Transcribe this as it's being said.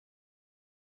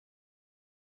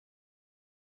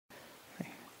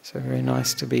So very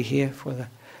nice to be here for the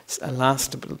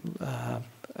last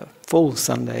full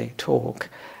Sunday talk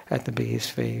at the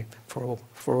BSV for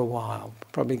a while,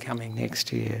 probably coming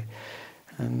next year.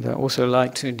 And also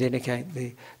like to dedicate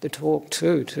the talk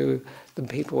to the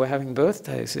people who are having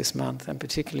birthdays this month, and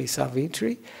particularly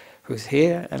Savitri, who's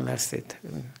here, and Lassit.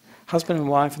 Husband and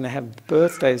wife, and they have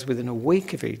birthdays within a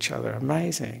week of each other.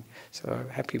 Amazing. So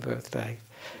happy birthday,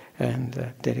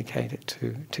 and dedicate it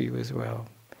to you as well.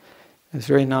 It's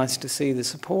very nice to see the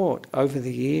support over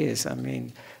the years. I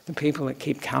mean, the people that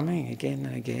keep coming again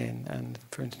and again. And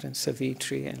for instance,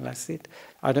 Savitri and Lassit,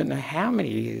 I don't know how many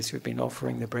years we've been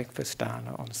offering the breakfast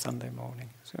dana on Sunday morning.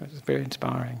 So it's very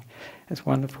inspiring. It's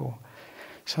wonderful.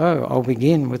 So I'll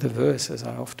begin with a verse, as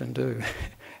I often do.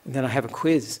 And then I have a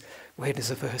quiz. Where does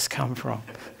the verse come from?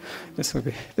 This will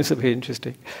be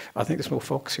interesting. I think this will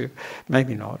fox you.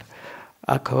 Maybe not.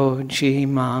 Ako chi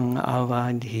mang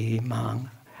avadhi mang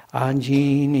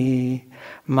Ajini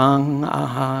mang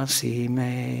ahasi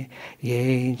me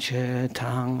ye che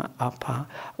tang apa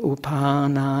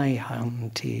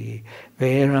upanayanti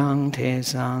verang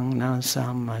tesang na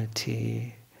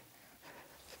samati.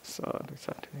 So,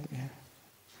 yeah.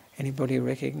 Anybody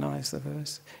recognize the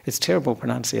verse? It's terrible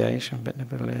pronunciation, but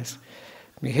nevertheless.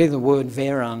 You hear the word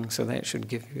verang, so that should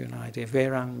give you an idea.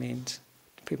 Verang means,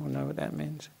 do people know what that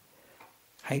means?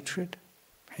 Hatred?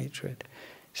 Hatred.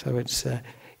 So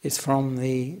it's from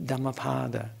the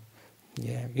Dhammapada.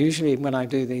 Yeah. Usually when I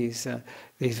do these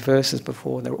verses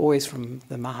before, they're always from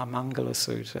the Mahamangala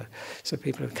Sutta. So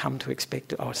people have come to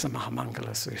expect, it's the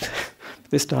Mahamangala Sutta.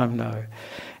 This time, no.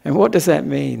 And what does that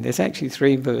mean? There's actually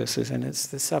 3 verses, and it's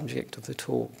the subject of the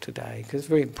talk today, because it's a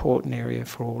very important area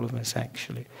for all of us,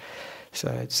 actually. So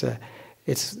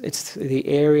it's the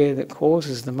area that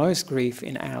causes the most grief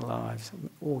in our lives,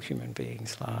 all human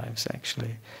beings' lives,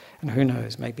 actually. And who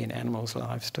knows, maybe in animals'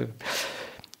 lives too.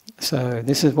 So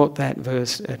this is what that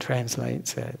verse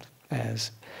translates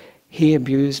as. He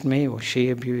abused me, or she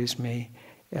abused me.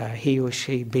 He or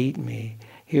she beat me.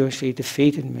 He or she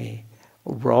defeated me,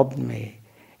 or robbed me.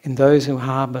 In those who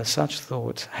harbour such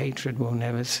thoughts, hatred will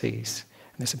never cease.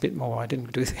 And there's a bit more. I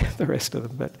didn't do the rest of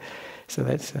them, but so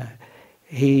that's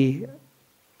he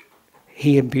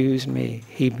abused me.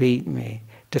 He beat me.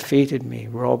 Defeated me,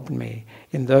 robbed me.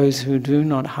 In those who do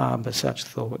not harbour such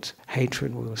thoughts,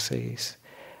 hatred will cease.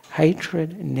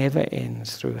 Hatred never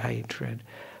ends through hatred.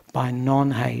 By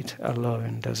non-hate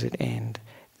alone does it end.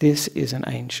 This is an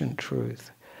ancient truth.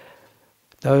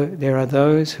 Though there are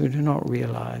those who do not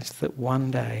realise that one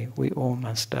day we all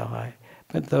must die,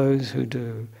 but those who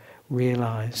do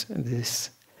realise this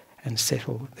and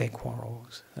settle their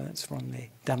quarrels. So that's from the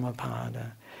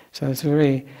Dhammapada. So it's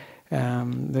very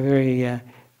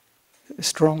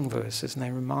strong verses, and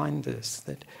they remind us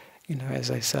that,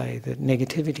 as I say, that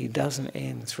negativity doesn't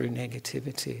end through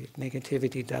negativity.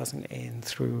 Negativity doesn't end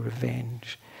through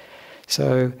revenge.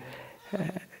 So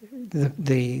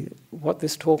what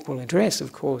this talk will address,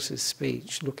 of course, is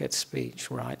speech. Look at speech,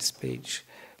 right speech,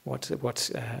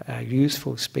 what's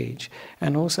useful speech,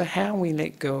 and also how we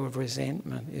let go of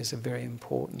resentment is a very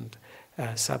important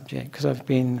subject, because I've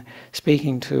been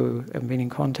in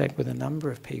contact with a number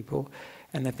of people,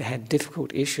 and they've had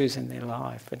difficult issues in their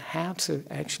life, and how to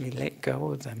actually let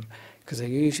go of them, because there's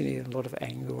usually a lot of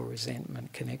anger or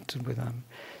resentment connected with them.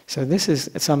 So this is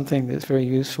something that's very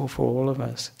useful for all of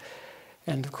us.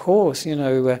 And of course,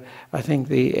 I think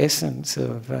the essence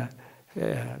of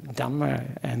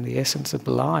Dhamma and the essence of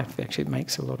life, actually it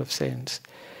makes a lot of sense,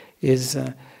 is,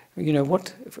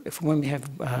 when we have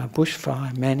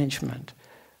bushfire management,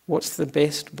 what's the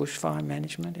best bushfire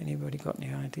management? Anybody got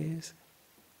any ideas?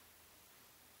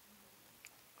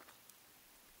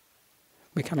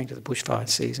 We're coming to the bushfire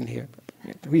season here.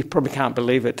 We probably can't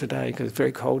believe it today because it's a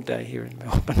very cold day here in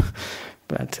Melbourne.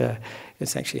 But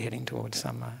it's actually heading towards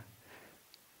summer.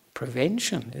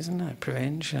 Prevention, isn't it?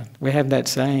 Prevention. We have that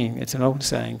saying, it's an old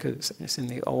saying because it's in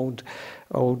the old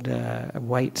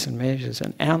weights and measures.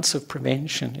 An ounce of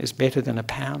prevention is better than a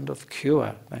pound of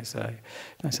cure, they say.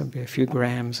 A few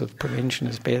grams of prevention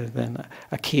is better than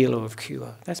a kilo of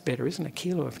cure. That's better, isn't it? A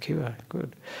kilo of cure,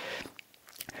 good.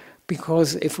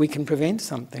 Because if we can prevent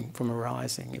something from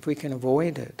arising, if we can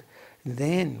avoid it,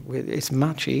 then it's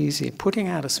much easier. Putting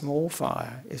out a small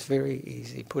fire is very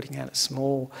easy. Putting out a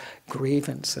small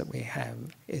grievance that we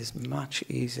have is much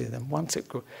easier than once it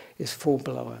is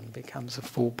full-blown, becomes a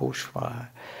full bushfire.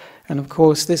 And of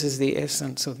course, this is the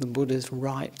essence of the Buddha's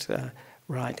right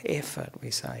effort,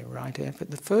 we say, right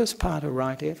effort. The first part of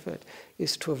right effort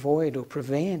is to avoid or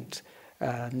prevent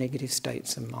negative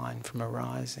states of mind from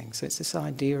arising. So it's this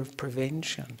idea of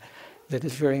prevention that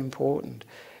is very important.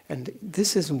 And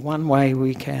this is one way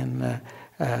we can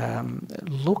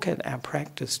look at our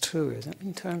practice too, isn't it?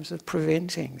 In terms of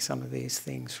preventing some of these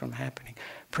things from happening,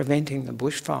 preventing the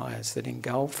bushfires that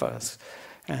engulf us,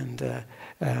 and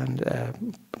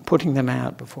putting them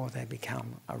out before they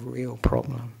become a real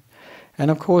problem.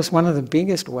 And of course, one of the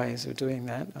biggest ways of doing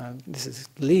that, this is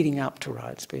leading up to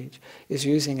right speech, is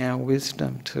using our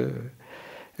wisdom too.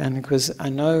 And because I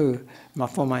know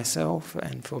for myself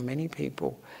and for many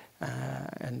people,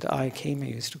 and Ayakema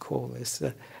used to call this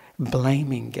the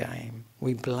blaming game.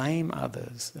 We blame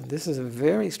others, and this is a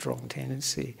very strong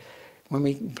tendency. When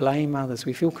we blame others,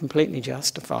 we feel completely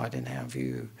justified in our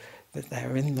view that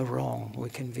they're in the wrong. We're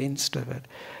convinced of it.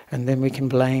 And then we can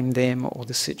blame them or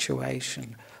the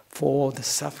situation for the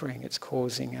suffering it's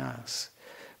causing us.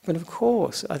 But of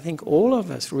course, I think all of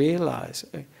us realise,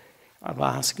 I'll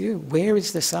ask you, where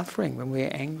is the suffering when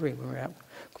we're angry,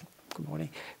 good morning,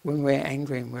 when we're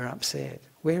angry and we're upset?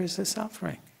 Where is the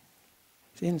suffering?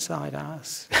 It's inside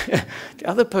us. The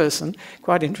other person,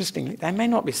 quite interestingly, they may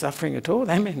not be suffering at all,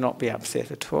 they may not be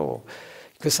upset at all.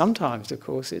 Because sometimes, of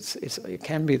course, it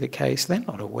can be the case they're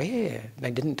not aware.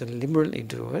 They didn't deliberately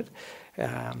do it.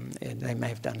 And they may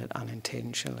have done it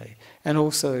unintentionally. And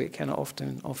also, it can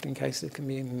often cases, it can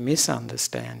be a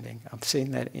misunderstanding. I've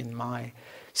seen that in my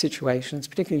situations,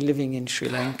 particularly living in Sri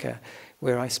Lanka,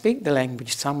 where I speak the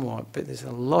language somewhat, but there's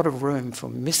a lot of room for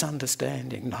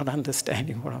misunderstanding, not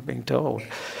understanding what I've been told.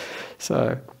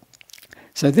 So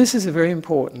this is a very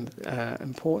important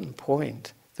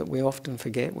point that we often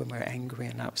forget when we're angry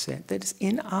and upset, that it's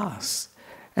in us.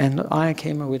 And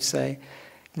Ayakema would say,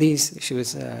 she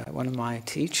was one of my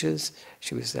teachers.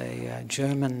 She was a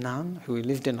German nun who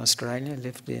lived in Australia,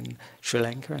 lived in Sri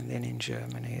Lanka, and then in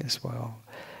Germany as well.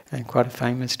 And quite a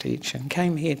famous teacher, and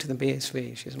came here to the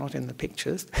BSV. She's not in the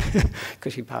pictures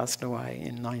because she passed away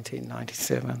in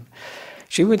 1997.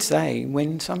 She would say,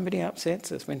 when somebody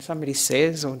upsets us, when somebody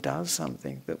says or does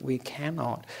something that we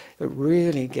cannot, that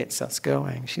really gets us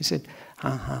going, she said,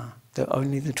 they're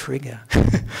only the trigger.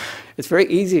 It's very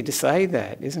easy to say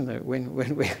that, isn't it? When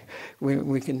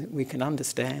we can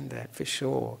understand that for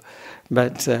sure,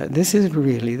 but this is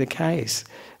really the case.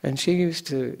 And she used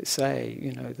to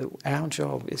say, that our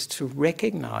job is to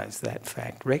recognise that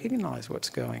fact, recognise what's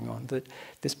going on, that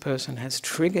this person has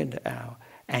triggered our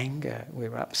anger,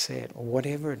 we're upset, or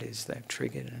whatever it is they've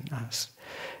triggered in us.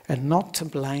 And not to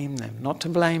blame them, not to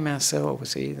blame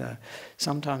ourselves either.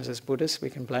 Sometimes as Buddhists we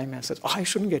can blame ourselves. I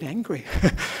shouldn't get angry.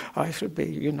 I should be,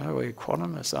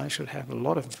 equanimous. I should have a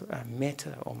lot of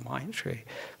metta or maitri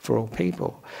for all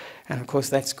people. And of course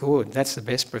that's good. That's the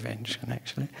best prevention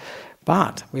actually.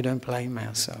 But we don't blame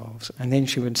ourselves. And then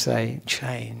she would say,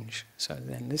 change. So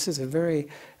then this is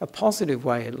a positive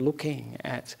way of looking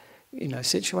at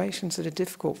situations that are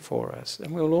difficult for us,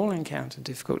 and we'll all encounter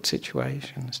difficult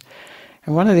situations.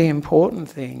 And one of the important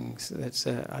things that's,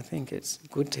 I think it's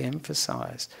good to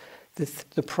emphasise,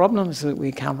 the problems that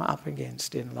we come up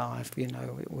against in life,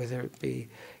 whether it be,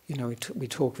 we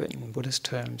talk of it in Buddhist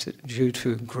terms, due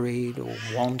to greed or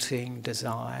wanting,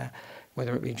 desire,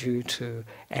 whether it be due to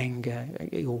anger,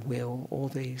 ill will, all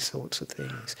these sorts of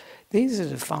things. These are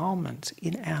defilements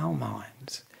in our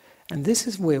minds. And this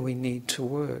is where we need to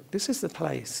work. This is the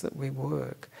place that we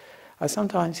work. I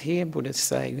sometimes hear Buddhists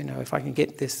say, if I can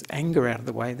get this anger out of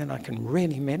the way, then I can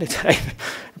really meditate.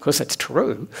 Of course, that's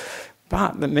true.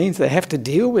 But that means they have to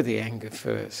deal with the anger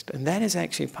first. And that is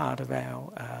actually part of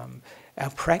our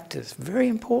practice, very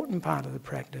important part of the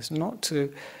practice, not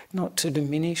to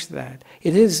diminish that.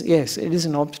 It is, yes, it is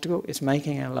an obstacle, it's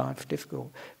making our life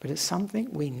difficult, but it's something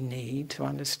we need to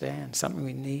understand, something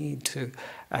we need to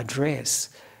address.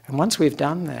 And once we've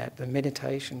done that, the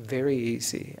meditation very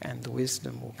easy and the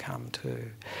wisdom will come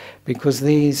too. Because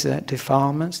these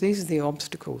defilements, these are the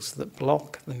obstacles that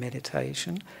block the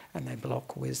meditation and they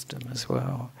block wisdom as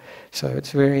well. So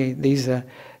it's these are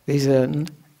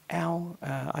our,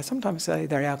 I sometimes say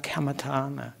they're our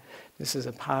kamatana. This is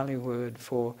a Pali word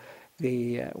for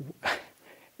it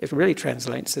really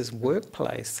translates as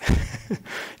workplace.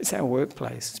 It's our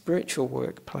workplace, spiritual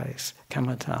workplace,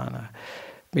 kamatana.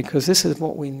 Because this is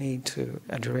what we need to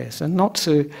address, and not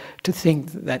to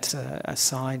think that that's a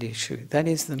side issue. That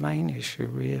is the main issue,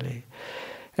 really.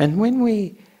 And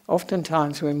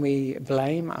oftentimes when we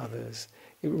blame others,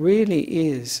 it really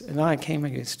is, and Kema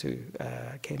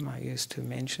used to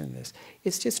mention this,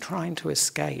 it's just trying to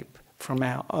escape from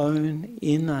our own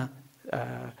inner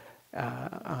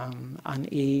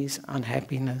unease,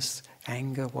 unhappiness,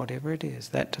 anger, whatever it is,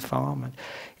 that defilement,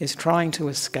 is trying to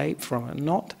escape from it,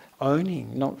 not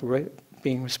owning,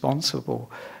 being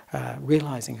responsible,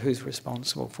 realising who's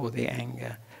responsible for the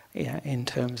anger in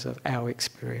terms of our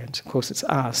experience. Of course, it's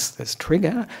us that's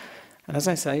trigger. And as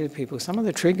I say to people, some of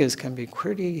the triggers can be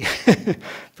pretty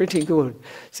good.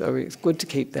 So it's good to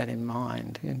keep that in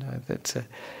mind, that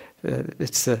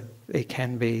it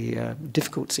can be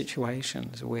difficult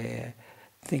situations where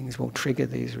things will trigger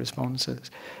these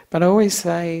responses. But I always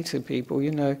say to people,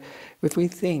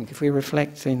 if we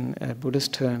reflect in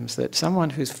Buddhist terms, that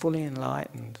someone who's fully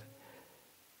enlightened,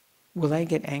 will they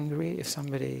get angry if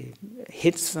somebody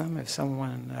hits them, if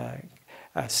someone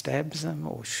stabs them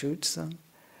or shoots them?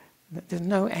 There's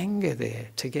no anger there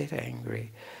to get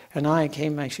angry. And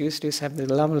she used to have the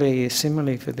lovely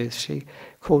simile for this. She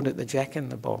called it the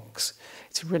jack-in-the-box.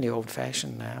 It's really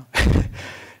old-fashioned now.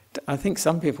 I think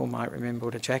some people might remember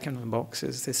what a jack-in-the-box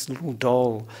is. This little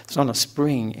doll. It's on a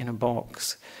spring in a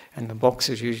box, and the box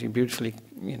is usually beautifully,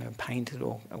 painted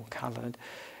or coloured.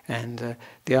 And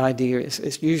the idea is,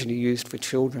 it's usually used for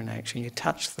children. Actually, you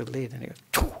touch the lid, and it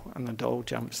goes, and the doll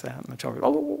jumps out, and the child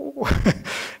goes,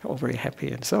 all very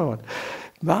happy and so on.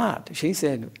 But she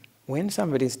said, when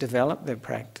somebody's developed their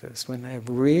practice, when they've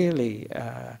really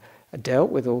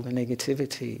dealt with all the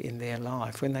negativity in their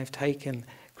life, when they've taken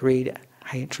greed,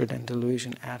 hatred and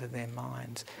delusion out of their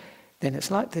minds, then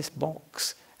it's like this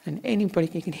box, and anybody,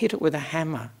 you can hit it with a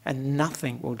hammer and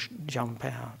nothing will jump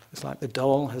out. It's like the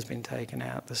doll has been taken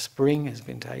out, the spring has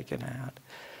been taken out.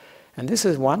 And this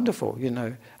is wonderful,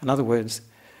 In other words,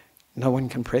 no one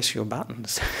can press your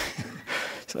buttons.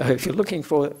 So if you're looking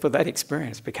for that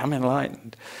experience, become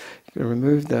enlightened. You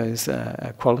remove those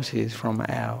qualities from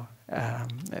our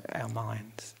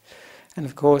minds. And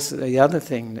of course, the other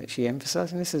thing that she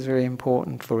emphasised, and this is very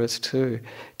important for us too,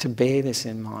 to bear this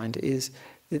in mind, is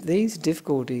that these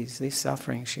difficulties, these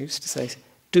sufferings, she used to say,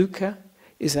 dukkha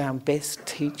is our best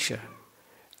teacher.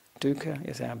 Dukkha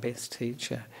is our best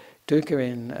teacher. Dukkha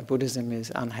in Buddhism is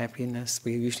unhappiness.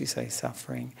 We usually say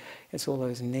suffering. It's all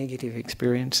those negative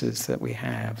experiences that we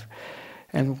have.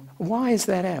 And why is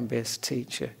that our best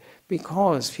teacher?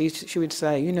 Because she would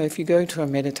say, if you go to a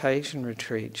meditation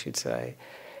retreat, she'd say,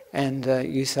 and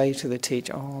you say to the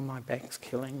teacher, oh, my back's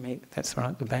killing me. That's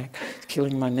right, the back. It's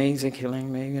killing, my knees are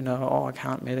killing me, I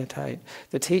can't meditate.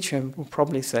 The teacher will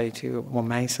probably say to you, or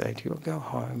may say to you, go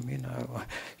home,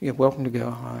 you're welcome to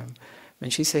go home.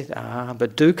 And she said,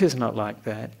 but dukkha's not like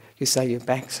that. You say your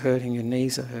back's hurting, your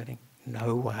knees are hurting.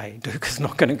 No way, dukkha's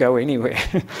not going to go anywhere.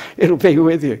 It'll be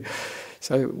with you.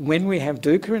 So when we have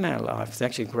dukkha in our life, it's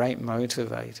actually a great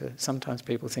motivator. Sometimes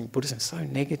people think Buddhism is so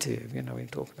negative. We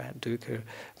talk about dukkha,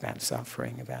 about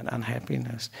suffering, about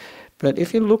unhappiness. But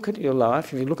if you look at your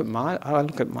life, I look at my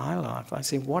life, I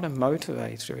see what a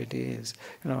motivator it is.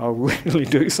 I'll really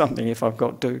do something if I've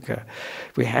got dukkha.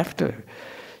 We have to.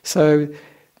 So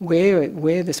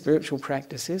where the spiritual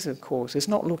practice is, of course, it's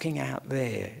not looking out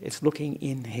there, it's looking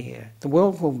in here. The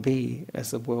world will be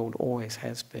as the world always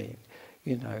has been.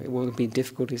 It will be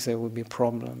difficulties, there will be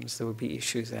problems, there will be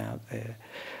issues out there.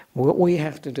 What we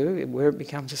have to do, where it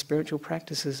becomes a spiritual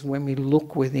practice, is when we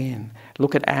look within,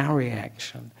 look at our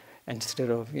reaction,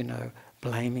 instead of,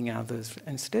 blaming others,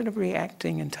 instead of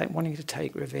reacting and wanting to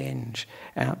take revenge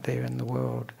out there in the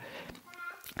world.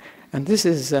 And this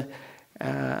is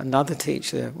another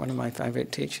teacher, one of my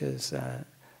favourite teachers,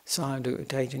 Sayadaw U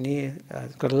Tejaniya,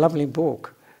 has got a lovely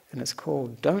book, and it's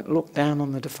called Don't Look Down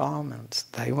on the Defilements,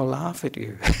 They Will Laugh at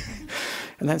You.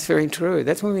 And that's very true.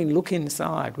 That's when we look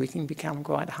inside, we can become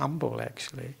quite humble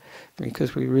actually,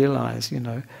 because we realise,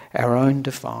 our own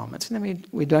defilements. And then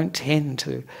we don't tend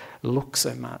to look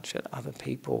so much at other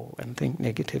people and think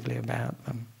negatively about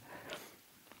them.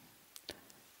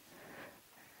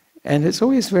 And it's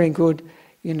always very good,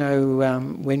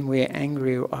 when we're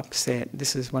angry or upset.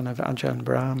 This is one of Ajahn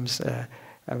Brahm's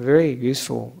very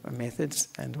useful methods,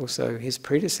 and also his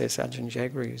predecessor Ajahn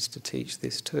Jagara used to teach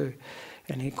this too,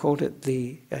 and he called it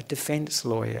the defence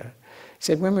lawyer. He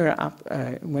said when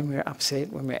we're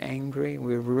upset, when we're angry,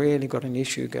 we've really got an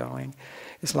issue going,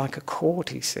 it's like a court,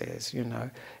 he says,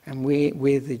 and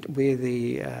we're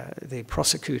the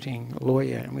prosecuting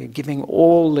lawyer, and we're giving and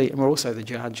we're also the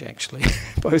judge actually,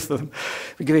 both of them.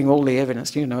 We're giving all the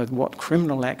evidence, what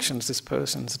criminal actions this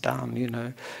person's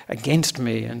done, against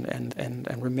me, and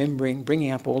remembering, bringing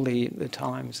up all the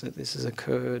times that this has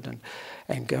occurred,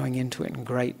 and going into it in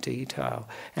great detail.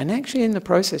 And actually in the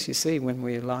process, you see, when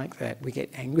we're like that, we get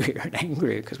angrier and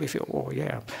angrier because we feel, oh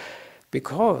yeah,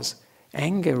 because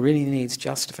anger really needs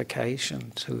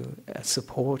justification to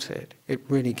support it. It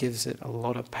really gives it a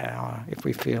lot of power if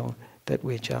we feel that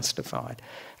we're justified.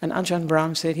 And Ajahn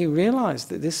Brahm said he realised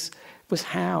that this was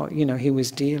how, he was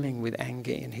dealing with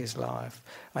anger in his life.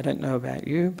 I don't know about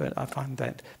you, but I find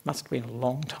that must have been a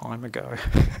long time ago.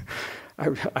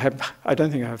 I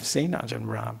don't think I've seen Ajahn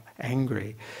Brahm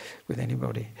angry with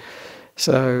anybody.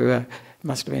 So it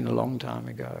must have been a long time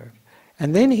ago.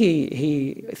 And then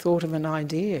he thought of an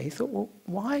idea. He thought, well,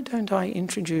 why don't I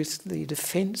introduce the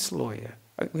defence lawyer?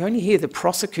 We only hear the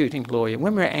prosecuting lawyer.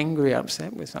 When we're angry,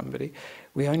 upset with somebody,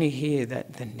 we only hear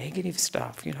that the negative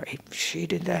stuff. You know, she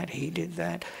did that, he did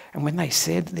that, and when they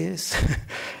said this,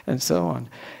 and so on.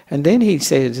 And then he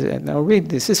said, and I'll read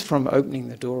this. This is from Opening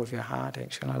the Door of Your Heart,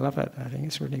 actually. I love it. I think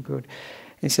it's really good.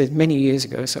 He said, many years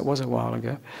ago, so it was a while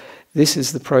ago, this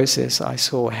is the process I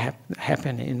saw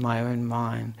happen in my own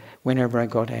mind whenever I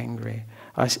got angry.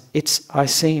 I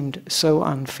seemed so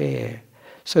unfair.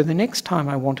 So the next time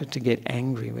I wanted to get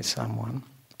angry with someone,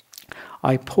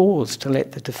 I paused to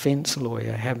let the defence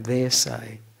lawyer have their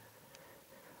say.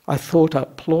 I thought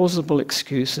up plausible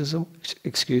excuses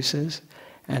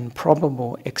and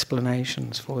probable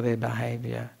explanations for their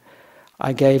behaviour.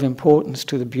 I gave importance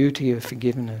to the beauty of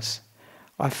forgiveness.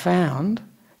 I found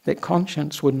that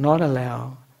conscience would not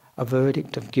allow a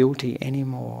verdict of guilty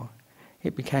anymore.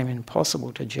 It became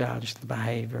impossible to judge the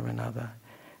behaviour of another.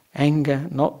 Anger,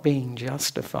 not being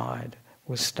justified,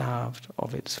 was starved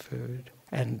of its food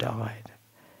and died.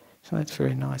 So that's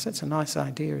very nice. That's a nice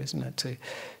idea, isn't it,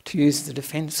 to use the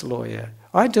defence lawyer.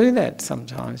 I do that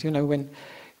sometimes, you know,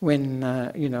 when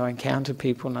I encounter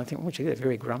people and I think, well, gee, they're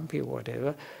very grumpy or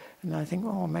whatever, and I think,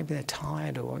 oh, maybe they're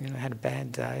tired or, had a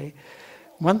bad day.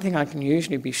 One thing I can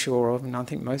usually be sure of, and I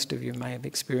think most of you may have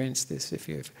experienced this if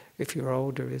you're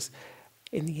older, is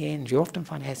in the end, you often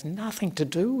find it has nothing to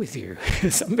do with you,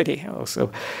 somebody else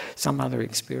or some other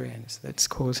experience that's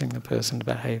causing the person to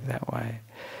behave that way.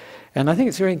 And I think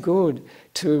it's very good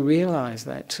to realise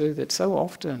that too, that so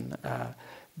often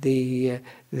the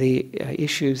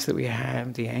issues that we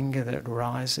have, the anger that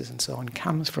arises and so on,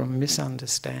 comes from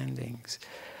misunderstandings.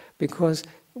 Because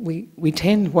we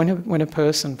tend, when a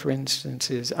person, for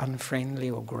instance, is unfriendly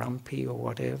or grumpy or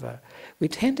whatever, we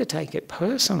tend to take it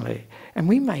personally and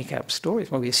we make up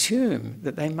stories. Well, we assume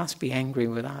that they must be angry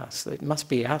with us, that it must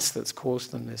be us that's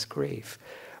caused them this grief,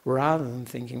 rather than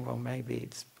thinking, well, maybe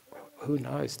it's, who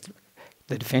knows,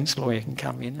 the defence lawyer can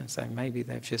come in and say maybe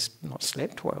they've just not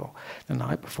slept well the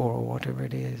night before or whatever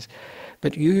it is.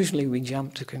 But usually we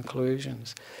jump to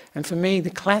conclusions. And for me,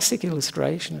 the classic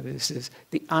illustration of this is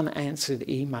the unanswered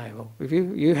email. If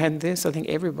you had this, I think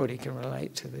everybody can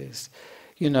relate to this.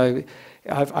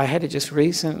 I had it just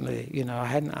recently. I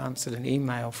hadn't answered an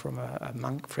email from a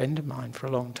monk friend of mine for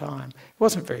a long time. It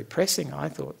wasn't very pressing, I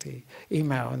thought, the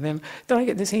email. And then I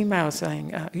get this email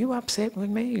saying, are you upset with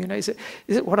me? Is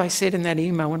it what I said in that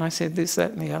email when I said this,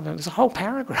 that and the other? There's a whole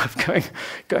paragraph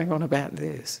going on about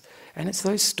this. And it's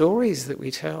those stories that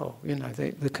we tell,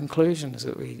 the conclusions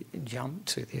that we jump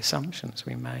to, the assumptions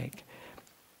we make.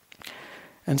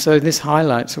 And so this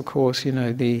highlights, of course,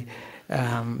 the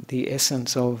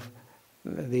essence of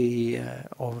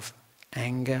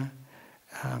anger,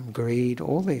 greed,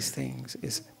 all these things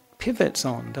is pivots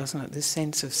on, doesn't it? This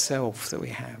sense of self that we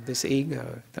have, this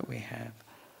ego that we have.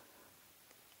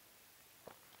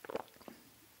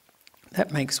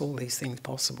 That makes all these things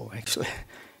possible, actually,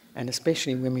 and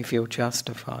especially when we feel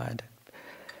justified.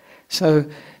 So,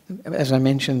 as I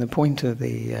mentioned, the point of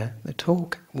the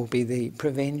talk will be the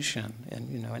prevention,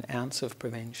 and an ounce of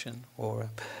prevention or a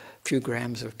few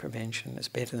grams of prevention is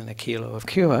better than a kilo of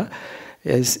cure,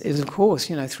 is of course,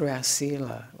 through our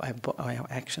sila, our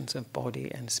actions of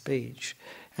body and speech.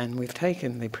 And we've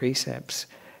taken the precepts,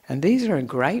 and these are a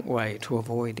great way to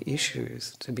avoid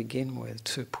issues to begin with,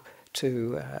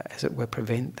 to as it were,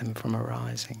 prevent them from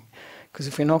arising. Because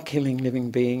if we're not killing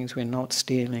living beings, we're not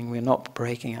stealing, we're not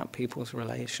breaking up people's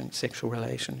sexual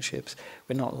relationships,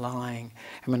 we're not lying,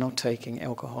 and we're not taking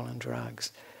alcohol and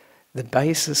drugs, the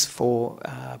basis for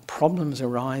problems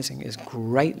arising is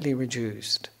greatly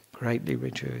reduced.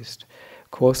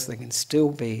 Of course, there can still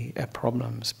be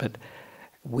problems, but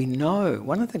we know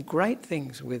one of the great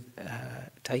things with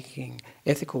taking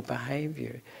ethical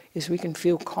behaviour is we can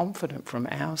feel confident from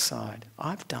our side.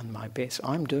 I've done my best,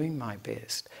 I'm doing my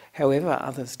best. However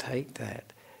others take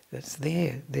that, that's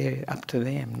they're up to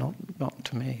them, not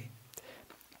to me.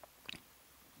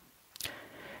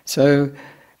 So,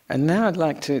 and now I'd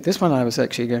like to, this one I was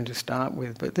actually going to start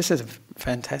with, but this is a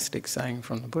fantastic saying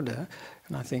from the Buddha,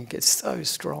 and I think it's so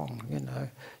strong,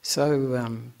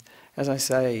 So, as I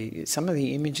say, some of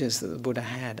the images that the Buddha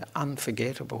had are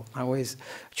unforgettable. I always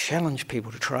challenge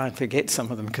people to try and forget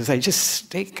some of them because they just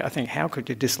stick. I think, how could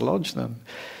you dislodge them?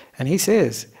 And he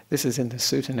says, this is in the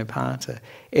Sutta Nipata,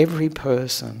 every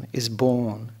person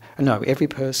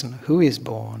who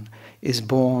is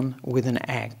born with an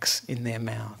axe in their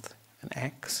mouth. An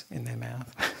axe in their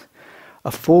mouth.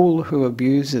 A fool who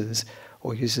abuses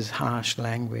or uses harsh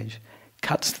language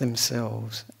cuts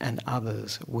themselves and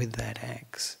others with that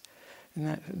axe.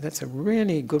 And that's a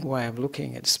really good way of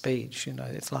looking at speech,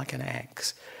 it's like an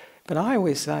axe. But I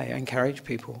always say, I encourage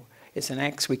people, it's an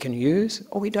axe we can use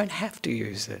or we don't have to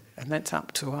use it, and that's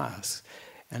up to us.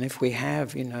 And if we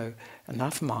have,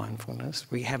 enough mindfulness,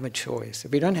 we have a choice.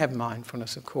 If we don't have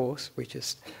mindfulness, of course, we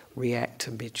just react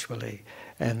habitually,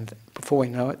 and before we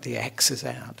know it, the axe is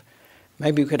out.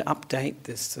 Maybe we could update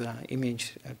this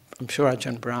image. I'm sure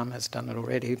Ajahn Brahm has done it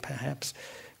already, perhaps.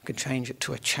 We could change it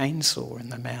to a chainsaw in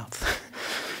the mouth.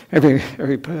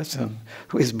 Every person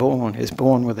who is born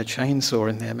with a chainsaw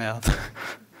in their mouth.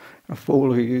 A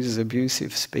fool who uses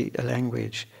abusive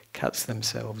language cuts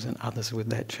themselves and others with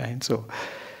that chainsaw.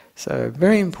 So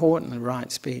very important, the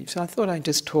right speech. So I thought I'd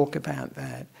just talk about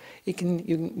that. We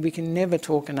can never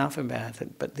talk enough about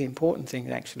it, but the important thing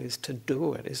actually is to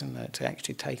do it, isn't it? To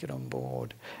actually take it on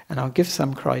board. And I'll give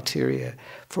some criteria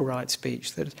for right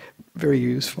speech that is very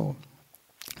useful.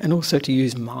 And also to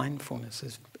use mindfulness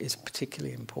is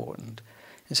particularly important.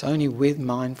 It's only with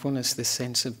mindfulness, this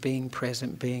sense of being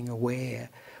present, being aware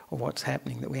of what's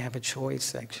happening, that we have a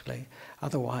choice actually.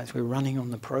 Otherwise we're running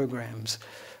on the programs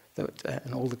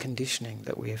and all the conditioning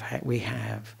that we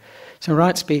have. So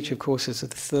right speech, of course, is the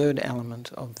third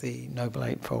element of the Noble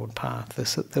Eightfold Path, the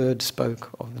third spoke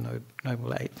of the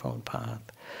Noble Eightfold Path.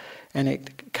 And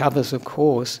it covers, of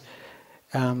course,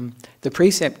 the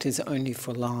precept is only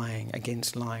for lying.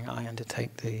 Against lying, I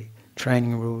undertake the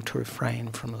training rule to refrain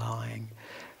from lying.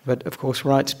 But of course,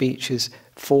 right speech is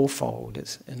fourfold,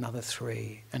 it's another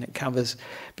three. And it covers,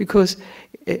 because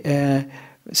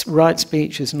right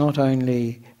speech is not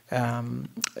only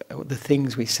the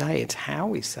things we say, it's how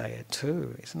we say it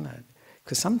too, isn't it?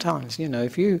 Because sometimes,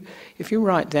 if you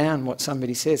write down what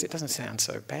somebody says, it doesn't sound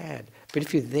so bad. But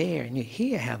if you're there and you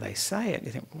hear how they say it,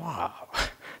 you think, wow,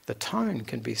 the tone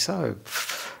can be so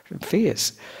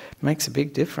fierce. It makes a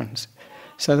big difference.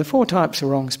 So the four types of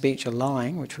wrong speech are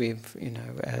lying, which we've,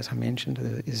 as I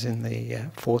mentioned, is in the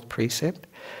fourth precept.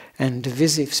 And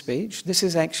divisive speech, this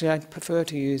is actually, I prefer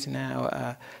to use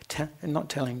now, not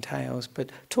telling tales,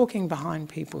 but talking behind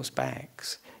people's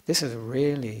backs. This is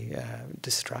really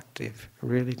destructive,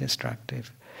 really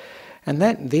destructive. And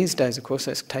that, these days, of course,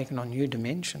 that's taken on new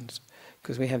dimensions,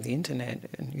 because we have the internet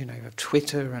and, you have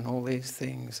Twitter and all these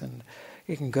things, and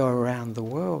you can go around the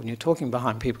world and you're talking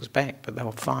behind people's back, but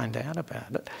they'll find out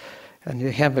about it. And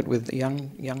you have it with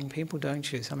young people,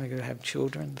 don't you? Some of you have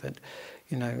children that,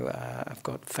 have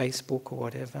got Facebook or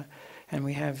whatever, and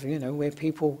we have, where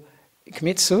people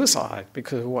commit suicide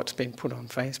because of what's been put on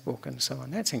Facebook and so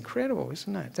on. That's incredible,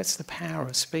 isn't it? That's the power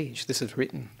of speech. This is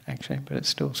written, actually, but it's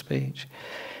still speech.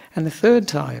 And the third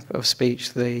type of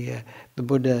speech, the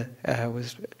Buddha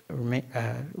was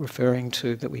referring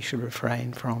to, that we should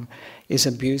refrain from, is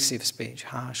abusive speech,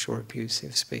 harsh or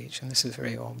abusive speech. And this is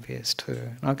very obvious too.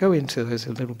 And I'll go into those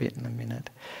a little bit in a minute.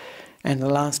 And the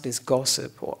last is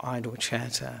gossip or idle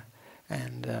chatter.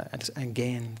 And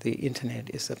again, the internet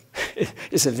is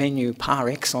a venue par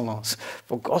excellence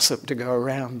for gossip to go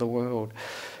around the world.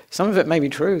 Some of it may be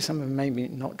true, some of it may be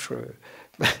not true.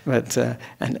 But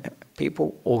and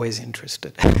people always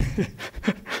interested.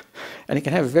 And it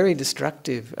can have a very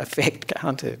destructive effect,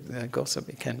 can't it? Gossip,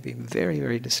 it can be very,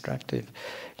 very destructive.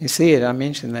 You see it, I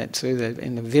mentioned that too, that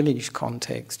in the village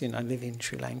context, I live in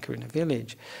Sri Lanka in a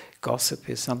village, gossip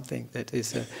is something that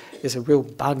is a real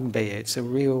bugbear. It's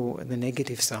the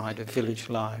negative side of village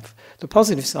life. The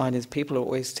positive side is people are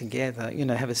always together,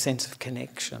 have a sense of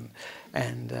connection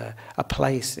and a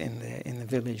place in the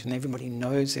village, and everybody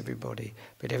knows everybody,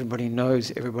 but everybody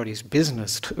knows everybody's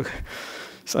business too.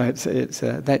 So it's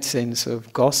that sense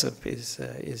of gossip is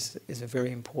a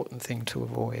very important thing to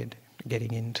avoid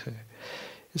getting into.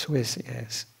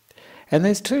 Yes. And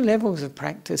there's two levels of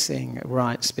practicing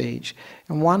right speech.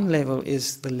 And one level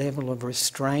is the level of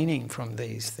restraining from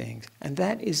these things. And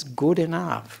that is good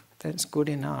enough. That's good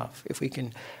enough. If we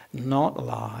can not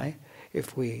lie,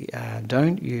 if we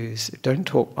don't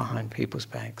talk behind people's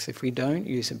backs, if we don't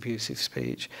use abusive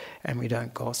speech and we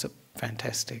don't gossip,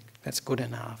 fantastic. That's good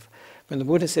enough. But the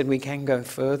Buddha said we can go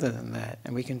further than that,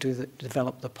 and we can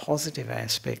develop the positive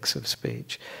aspects of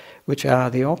speech, which are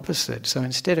the opposite. So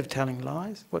instead of telling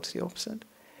lies, what's the opposite?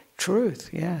 Truth,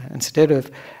 yeah. Instead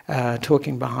of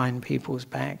talking behind people's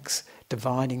backs,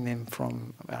 dividing them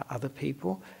from other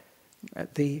people,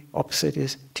 the opposite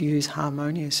is to use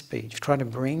harmonious speech, try to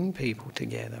bring people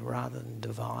together rather than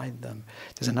divide them.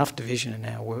 There's enough division in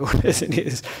our world as it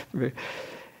is.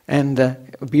 And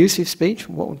abusive speech,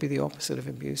 what would be the opposite of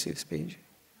abusive speech?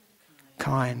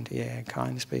 Kind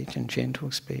speech and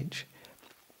gentle speech.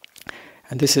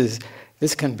 And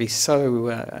this can be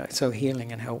so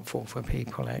healing and helpful for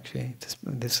people, actually,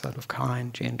 this sort of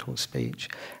kind, gentle speech.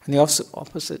 And the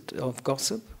opposite of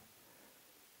gossip?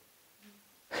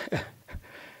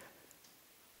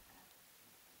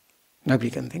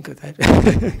 Nobody can think of that.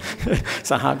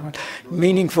 It's a hard one.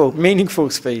 Meaningful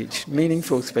speech.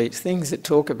 Meaningful speech. Things that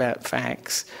talk about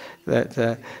facts,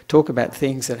 that talk about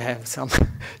things that have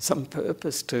some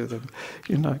purpose to them,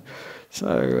 you know.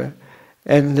 So,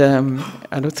 and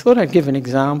I thought I'd give an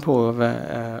example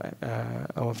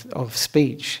of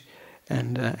speech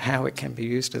and how it can be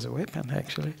used as a weapon,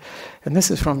 actually. And this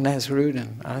is from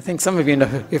Nissarano. I think some of you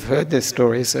have heard this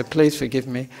story, so please forgive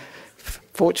me.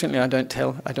 Fortunately, I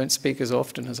don't speak as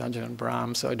often as Ajahn and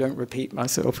Brahm, so I don't repeat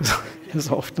myself as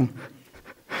often.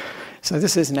 So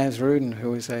this is Nissarano,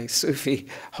 who was a Sufi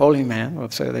holy man,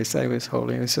 or so they say was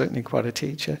holy. He was certainly quite a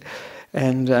teacher.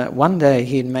 And one day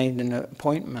he had made an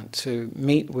appointment to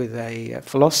meet with a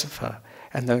philosopher,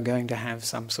 and they were going to have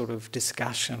some sort of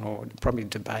discussion or probably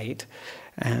debate.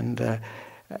 And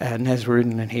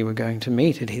Nissarano and he were going to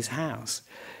meet at his house.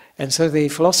 And so the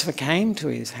philosopher came to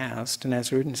his house, to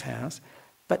Nissarano's house,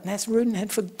 but Nissarano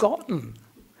had forgotten.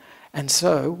 And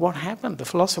so what happened? The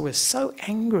philosopher was so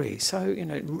angry, so, you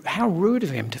know, how rude of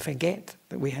him to forget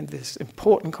that we had this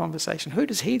important conversation. Who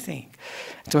does he think?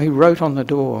 So he wrote on the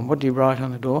door, and what did he write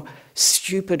on the door?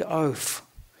 Stupid oaf.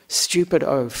 Stupid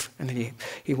oaf. And then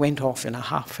he went off in a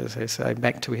huff, as they say,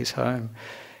 back to his home.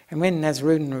 And when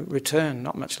Nissarano returned,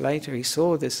 not much later, he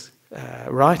saw this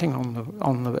writing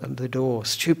on the door,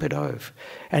 stupid oaf.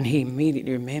 And he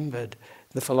immediately remembered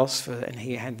the philosopher, and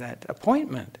he had that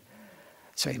appointment.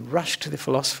 So he rushed to the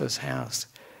philosopher's house,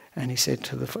 and he said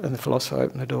and the philosopher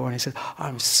opened the door, and he said,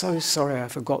 "I'm so sorry I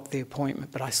forgot the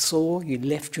appointment, but I saw you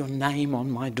left your name on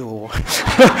my door."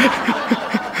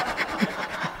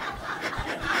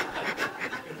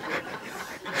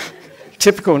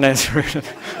 Typical Nissarano.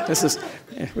 This is,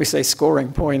 we say,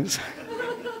 scoring points.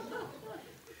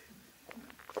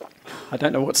 I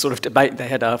don't know what sort of debate they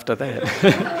had after that.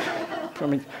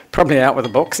 probably out with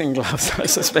the boxing gloves, I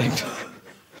suspect.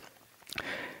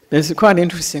 It's quite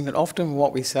interesting that often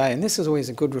what we say, and this is always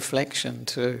a good reflection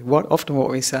too, often what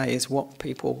we say is what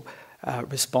people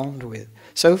respond with.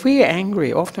 So if we are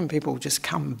angry, often people just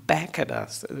come back at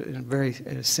us in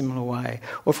a similar way.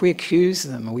 Or if we accuse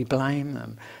them or we blame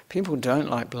them, people don't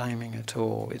like blaming at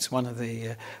all. It's one of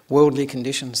the worldly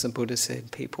conditions, the Buddha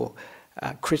said. People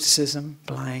criticism,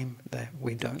 blame, that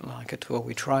we don't like at all.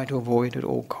 We try to avoid at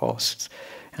all costs.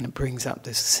 And it brings up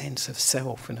this sense of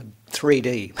self in a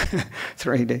 3D.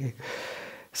 3D.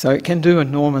 So it can do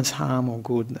enormous harm or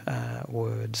good,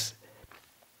 words.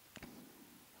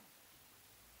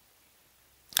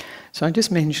 So I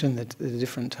just mentioned the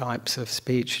different types of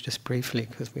speech just briefly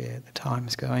because the time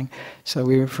is going. So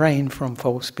we refrain from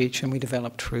false speech and we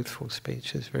develop truthful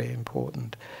speech. Is very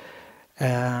important.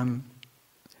 And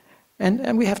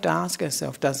we have to ask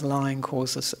ourselves, does lying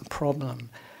cause us a problem?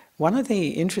 One of the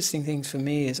interesting things for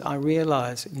me is I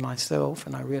realise in myself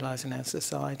and I realise in our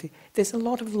society, there's a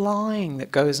lot of lying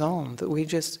that goes on that we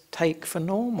just take for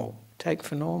normal.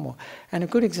 And a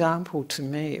good example to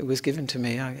me, it was given to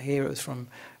me, I hear it was from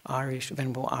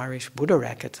Venerable Irish Buddha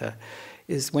Rakata,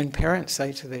 is when parents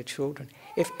say to their children,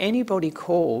 if anybody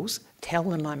calls, tell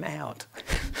them I'm out.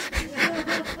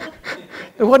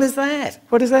 What is that?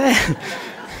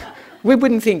 We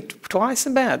wouldn't think twice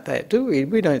about that, do we?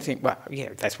 We don't think, well, yeah,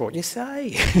 that's what you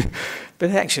say. But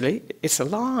actually, it's a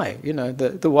lie. You know,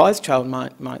 the wise child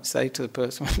might say to the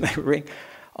person when they ring,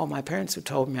 oh, my parents have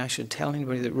told me I should tell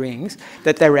anybody that rings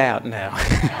that they're out now.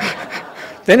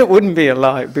 Then it wouldn't be a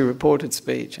lie, it would be reported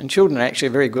speech. And children are actually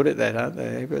very good at that, aren't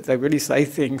they? But they really say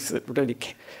things that really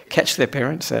catch their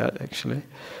parents out, actually.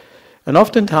 And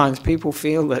oftentimes people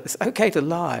feel that it's okay to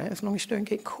lie as long as you don't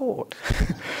get caught.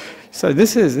 So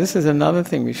this is another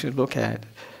thing we should look at.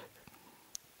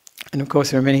 And of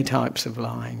course there are many types of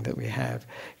lying that we have.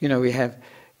 You know, we have,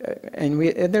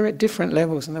 they're at different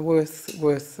levels and they're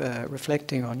worth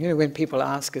reflecting on. You know, when people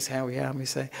ask us how we are and we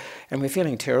say, and we're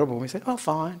feeling terrible, and we say, oh,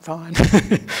 fine.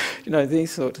 You know,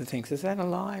 these sorts of things. Is that a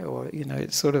lie? Or, you know,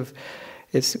 it's sort of,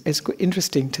 it's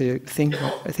interesting to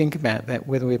think about that,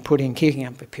 whether we're keeping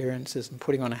up appearances and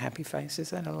putting on a happy face. Is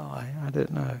that a lie? I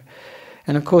don't know.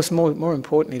 And of course, more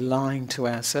importantly, lying to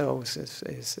ourselves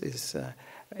is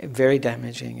very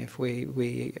damaging if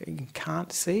we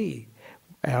can't see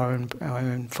our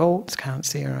own faults, can't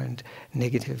see our own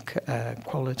negative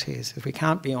qualities. If we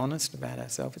can't be honest about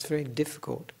ourselves, it's very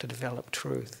difficult to develop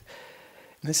truth.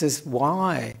 And this is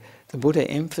why the Buddha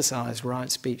emphasised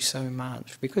right speech so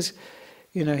much, because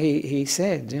he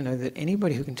said, that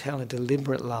anybody who can tell a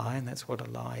deliberate lie, and that's what a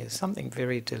lie is, something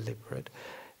very deliberate,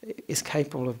 is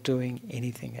capable of doing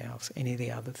anything else, any of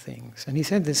the other things. And he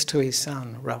said this to his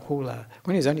son, Rahula,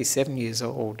 when he was only 7 years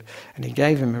old, and he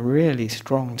gave him a really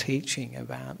strong teaching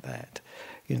about that,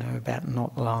 about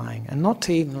not lying, and not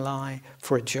to even lie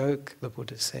for a joke, the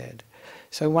Buddha said.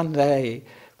 So one day,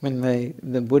 when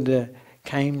the Buddha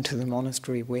came to the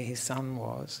monastery where his son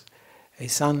was,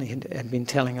 his son had been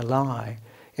telling a lie.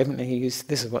 Evidently,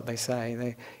 this is what they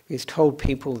say. He's told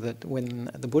people that when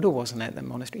the Buddha wasn't at the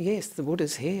monastery, yes, the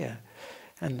Buddha's here.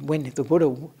 And when the Buddha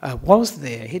was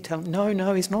there, he'd tell them,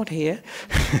 no, he's not here.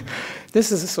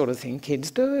 This is the sort of thing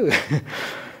kids do.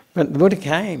 But the Buddha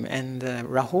came, and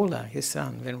Rahula, his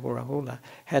son, Venerable Rahula,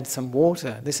 had some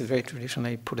water. This is very traditional.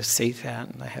 They put a seat out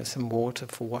and they have some water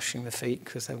for washing the feet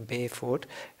because they were barefoot,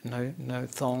 no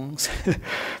thongs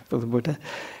for the Buddha.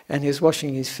 And he was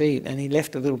washing his feet, and he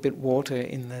left a little bit water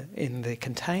in the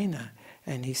container.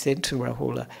 And he said to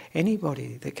Rahula,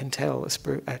 anybody that can tell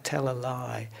a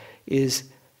lie is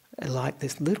like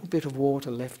this little bit of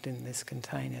water left in this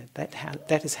container.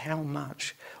 That is how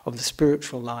much of the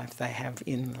spiritual life they have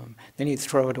in them. Then he'd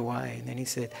throw it away, and then he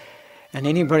said, and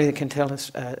anybody that can tell us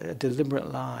a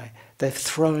deliberate lie, they've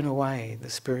thrown away the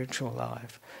spiritual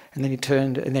life. And then he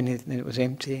turned, and then it was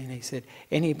empty, and he said,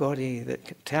 anybody that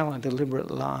can tell a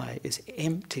deliberate lie is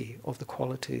empty of the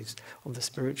qualities of the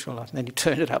spiritual life. And then he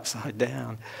turned it upside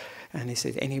down, and he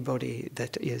said, anybody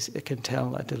that can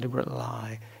tell a deliberate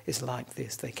lie is like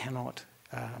this. They cannot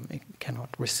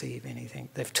receive anything.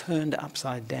 They've turned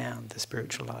upside down the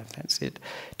spiritual life. That's it,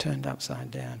 turned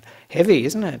upside down. Heavy,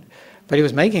 isn't it? But he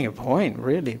was making a point,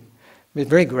 really. It was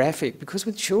very graphic, because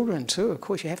with children too, of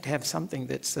course, you have to have something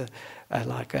that's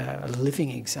like a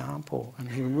living example. And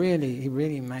he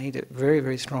really made it very,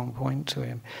 very strong point to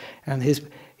him. And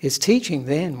his teaching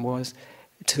then was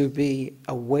to be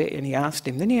aware. And he asked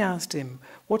him,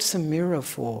 what's the mirror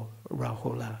for,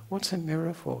 Rahula? What's a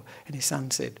mirror for? And his son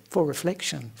said, for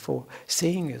reflection, for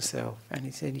seeing yourself. And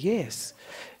he said, yes.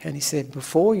 And he said,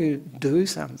 before you do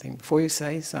something, before you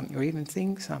say something, or even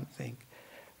think something,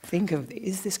 think of,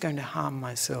 is this going to harm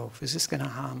myself? Is this going to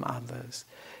harm others?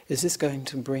 Is this going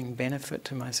to bring benefit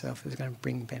to myself? Is it going to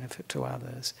bring benefit to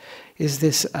others? Is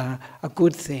this a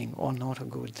good thing or not a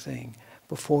good thing?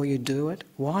 Before you do it,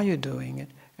 while you're doing it,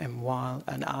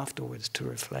 and afterwards to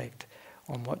reflect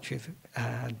on what you're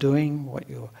doing, what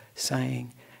you're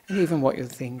saying, and even what you're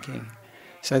thinking.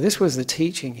 So this was the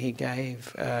teaching he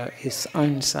gave his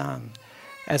own son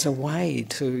as a way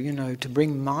to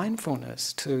bring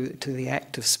mindfulness to the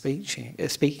act of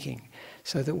speaking,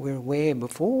 so that we're aware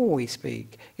before we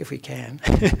speak, if we can,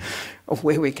 of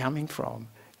where we're coming from.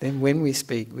 Then when we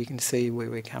speak, we can see where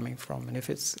we're coming from. And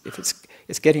if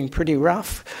it's getting pretty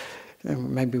rough,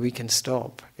 then maybe we can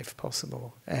stop, if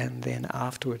possible, and then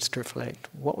afterwards to reflect,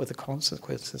 what were the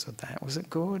consequences of that? Was it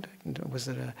good? Was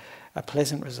it a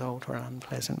pleasant result or an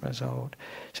unpleasant result?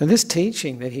 So this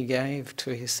teaching that he gave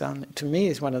to his son, to me,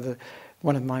 is one of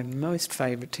my most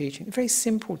favourite teachings. A very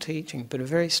simple teaching, but a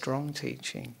very strong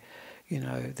teaching,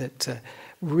 that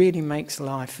really makes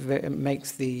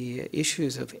the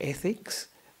issues of ethics,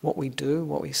 what we do,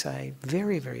 what we say,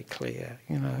 very, very clear,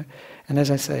 And as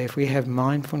I say, if we have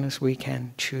mindfulness, we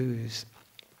can choose.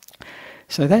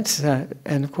 So that's,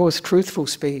 and of course, truthful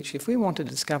speech. If we want to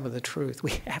discover the truth,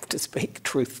 we have to speak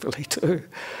truthfully too.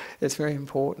 That's very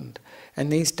important.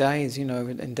 And these days,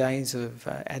 in days of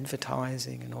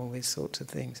advertising and all these sorts of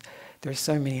things, there are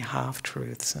so many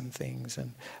half-truths and things,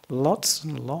 and lots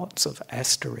of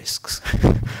asterisks.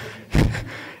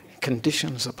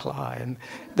 Conditions apply, and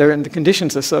the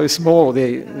conditions are so small,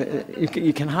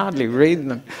 you can hardly read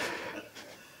them.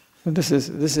 This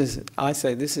is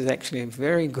actually a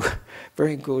very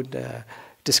good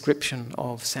description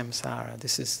of samsara.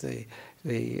 This is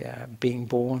the being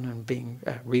born and being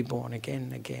reborn again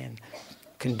and again.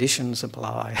 Conditions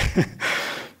apply.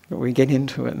 But we get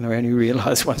into it and we only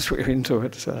realise once we're into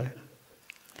it.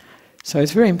 So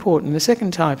it's very important. The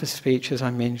second type of speech, as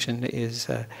I mentioned, is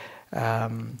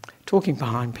talking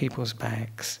behind people's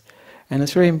backs. And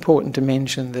it's very important to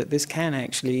mention that this can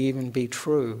actually even be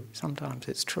true. Sometimes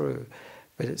it's true,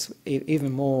 but it's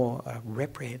even more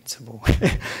reprehensible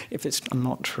if it's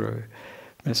not true.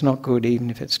 But it's not good even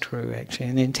if it's true, actually.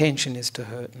 And the intention is to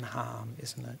hurt and harm,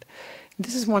 isn't it? And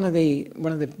this is one of the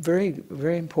very,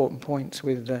 very important points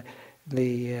with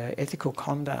the ethical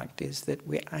conduct, is that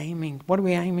we're aiming. What are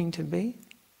we aiming to be?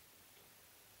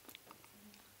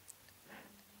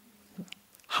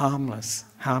 Harmless.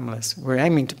 We're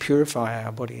aiming to purify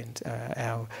our body and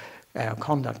our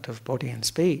conduct of body and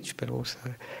speech,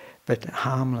 but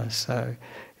harmless. So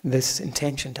this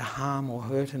intention to harm or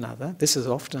hurt another. This is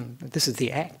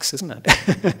the axe, isn't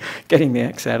it? Getting the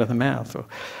axe out of the mouth.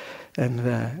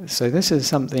 So this is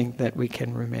something that we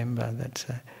can remember,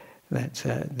 that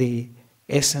the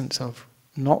essence of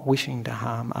not wishing to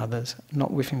harm others,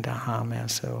 not wishing to harm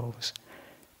ourselves.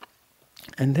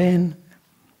 And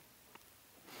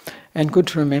good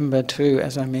to remember too,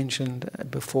 as I mentioned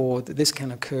before, that this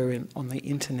can occur on the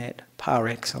internet par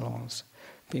excellence.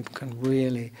 People can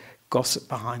really gossip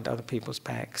behind other people's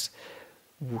backs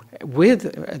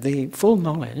with the full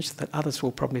knowledge that others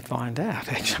will probably find out,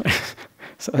 actually.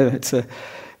 So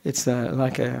it's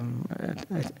like a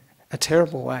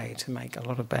terrible way to make a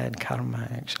lot of bad karma,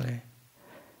 actually.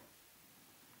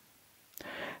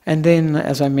 And then,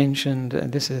 as I mentioned,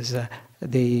 this is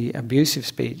the abusive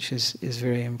speech is a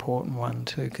very important one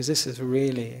too, because this is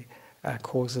really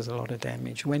causes a lot of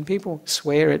damage. When people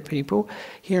swear at people,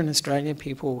 here in Australia,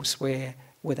 people swear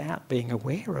without being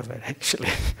aware of it,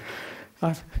 actually.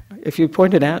 If you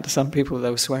pointed out to some people they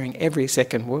were swearing every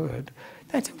second word,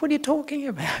 they'd say, "What are you talking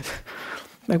about?"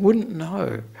 They wouldn't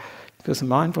know, because the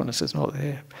mindfulness is not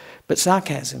there. But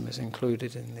sarcasm is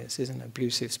included in this, isn't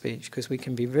abusive speech, because we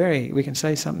can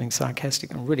say something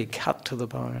sarcastic and really cut to the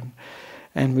bone,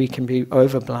 and we can be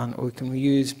over blunt, or we can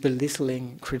use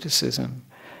belittling criticism.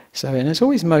 And it's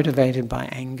always motivated by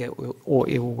anger or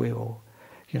ill will.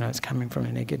 It's coming from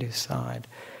a negative side.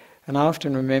 And I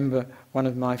often remember one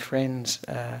of my friends,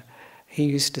 he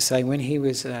used to say when he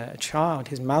was a child,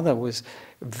 his mother was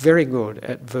very good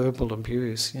at verbal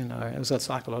abuse, it was a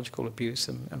psychological abuse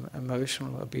and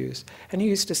emotional abuse. And he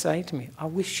used to say to me, "I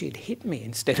wish she'd hit me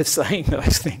instead of saying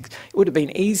those things. It would have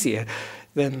been easier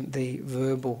than the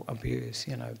verbal abuse,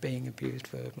 being abused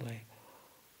verbally."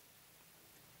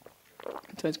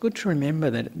 So it's good to remember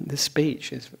that the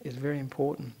speech is very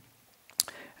important.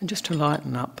 And just to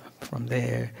lighten up from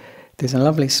there's a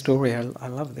lovely story, I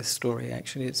love this story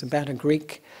actually. It's about a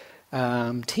Greek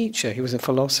teacher. He was a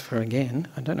philosopher again.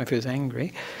 I don't know if he was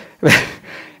angry.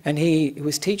 And he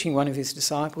was teaching one of his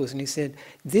disciples, and he said,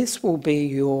 "This will be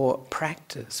your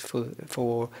practice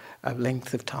for a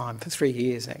length of time," for 3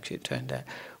 years actually it turned out.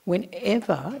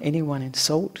 "Whenever anyone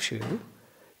insults you,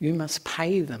 you must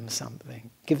pay them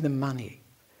something, give them money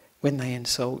when they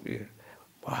insult you."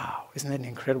 Wow, isn't that an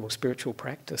incredible spiritual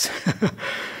practice?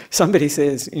 Somebody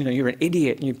says, you're an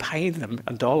idiot, and you pay them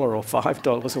 $1 or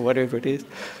 $5 or whatever it is.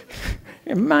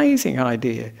 Amazing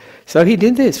idea. So he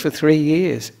did this for 3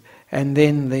 years, and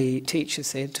then the teacher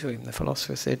said to him, the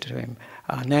philosopher said to him,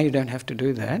 "Now you don't have to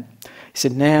do that." He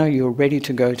said, "Now you're ready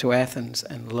to go to Athens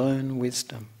and learn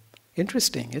wisdom."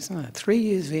 Interesting, isn't it? 3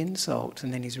 years of insult,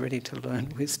 and then he's ready to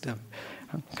learn wisdom.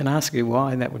 I can ask you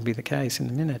why that would be the case in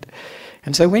a minute.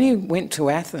 And so when he went to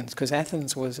Athens, because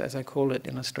Athens was, as I call it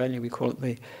in Australia, we call it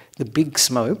the big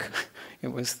smoke.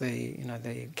 It was the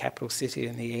capital city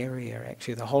in the area,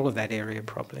 actually, the whole of that area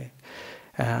probably.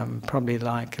 Probably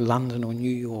like London or New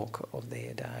York of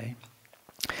their day.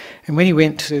 And when he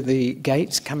went to the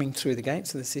gates, coming through the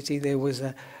gates of the city, there was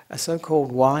a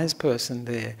so-called wise person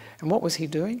there. And what was he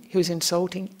doing? He was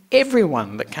insulting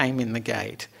everyone that came in the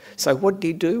gate. So what did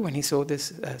he do when he saw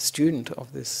this student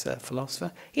of this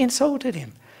philosopher? He insulted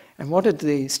him. And what did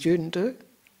the student do?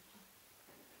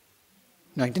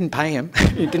 No, he didn't pay him.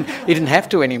 He didn't have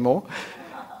to anymore.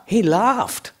 He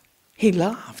laughed. He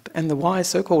laughed. And the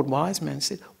so-called wise man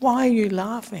said, "Why are you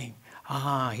laughing?"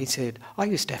 He said, "I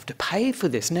used to have to pay for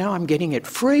this. Now I'm getting it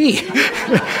free."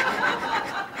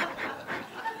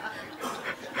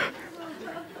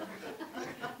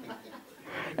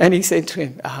 And he said to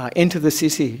him, "Enter the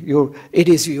city. It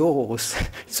is yours.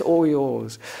 It's all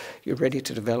yours. You're ready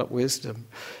to develop wisdom."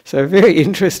 So very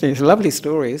interesting. It's a lovely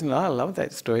story, isn't it? I love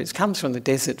that story. It comes from the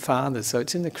Desert Fathers, so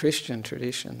it's in the Christian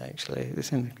tradition, actually.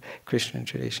 It's in the Christian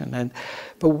tradition.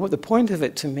 But the point of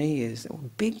it to me is a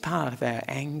big part of our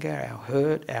anger, our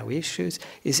hurt, our issues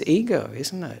is ego,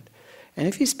 isn't it? And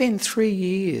if you spend 3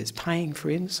 years paying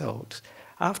for insults,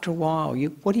 after a while,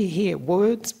 what do you hear?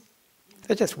 Words?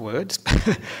 They're just words.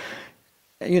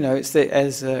 It's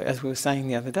as we were saying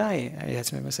the other day,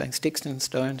 Yasmin was saying, "Sticks and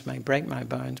stones may break my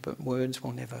bones, but words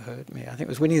will never hurt me." I think it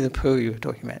was Winnie the Pooh you were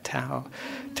talking about,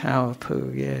 Tower of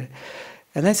Pooh, yeah.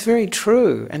 And that's very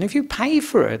true. And if you pay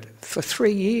for it for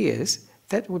 3 years,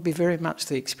 that would be very much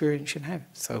the experience you'd have.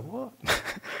 So what?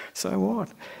 So what?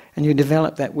 And you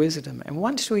develop that wisdom. And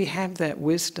once we have that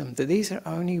wisdom, that these are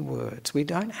only words, we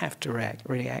don't have to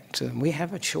react to them. We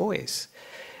have a choice.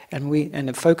 And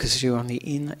it focuses you on the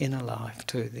inner life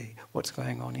too, what's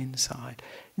going on inside.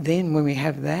 Then when we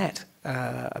have that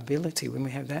ability, when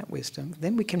we have that wisdom,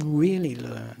 then we can really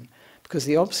learn. Because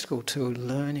the obstacle to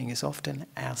learning is often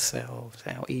ourselves,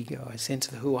 our ego, a sense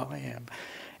of who I am,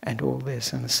 and all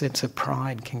this, and a sense of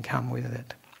pride can come with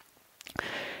it.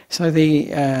 So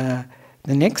the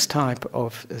next type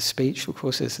of speech, of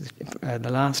course, is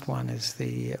the last one, is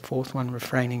the fourth one,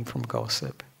 refraining from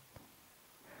gossip.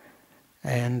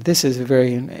 And this is a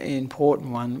very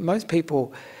important one. Most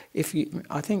people,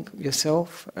 I think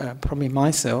yourself, probably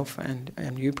myself, and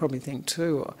you probably think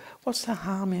too, what's the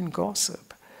harm in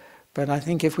gossip? But I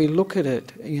think if we look at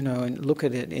it, and look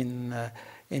at it in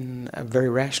a very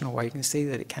rational way, you can see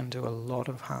that it can do a lot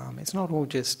of harm. It's not all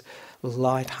just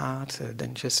light-hearted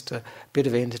and just a bit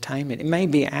of entertainment. It may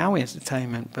be our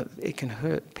entertainment, but it can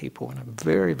hurt people in a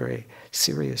very, very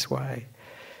serious way.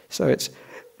 So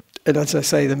and as I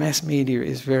say, the mass media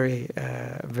is very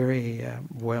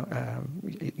well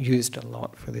used a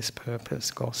lot for this purpose,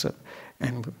 gossip,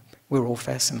 and we're all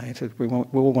fascinated. We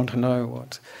all want to know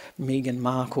what Meghan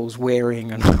Markle's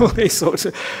wearing and all these sorts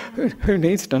of. Who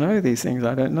needs to know these things?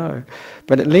 I don't know,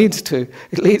 but it leads to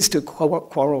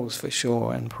quarrels for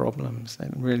sure and problems.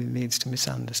 It really leads to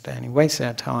misunderstanding, wastes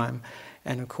our time,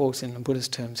 and of course, in the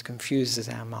Buddhist terms, confuses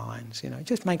our minds. It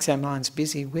just makes our minds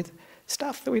busy with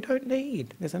stuff that we don't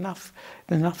need. There's enough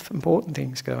important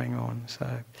things going on. So,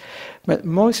 but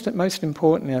most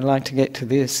importantly, I'd like to get to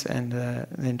this and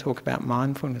then talk about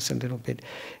mindfulness a little bit,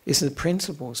 is the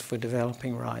principles for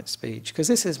developing right speech, because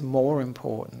this is more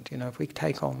important. If we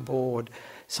take on board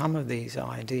some of these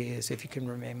ideas, if you can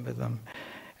remember them.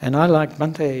 And I like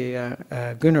Bhante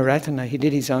Gunaratana. He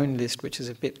did his own list, which is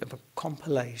a bit of a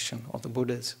compilation of the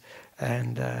Buddhas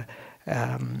and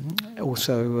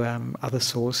also other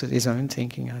sources, his own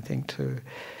thinking, I think, too.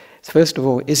 So first of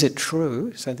all, is it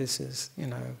true? So this is,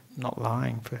 not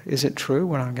lying. Is it true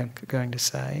what I'm going to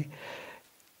say?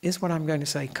 Is what I'm going to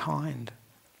say kind?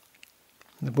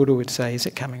 The Buddha would say, is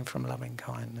it coming from loving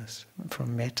kindness,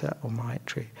 from metta or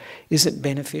maitri? Is it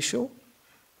beneficial?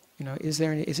 Is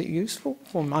it useful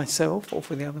for myself or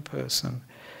for the other person?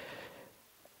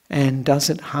 And does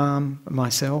it harm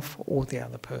myself or the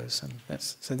other person?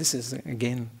 So this is,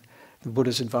 again, the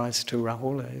Buddha's advice to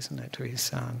Rahula, isn't it, to his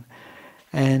son?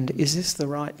 And is this the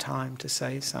right time to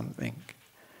say something?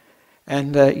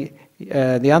 And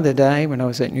the other day when I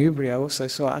was at Newbury, I also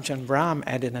saw Ajahn Brahm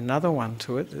added another one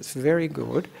to it that's very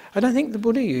good. I don't think the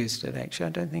Buddha used it, actually.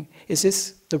 I don't think, is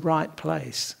this the right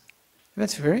place?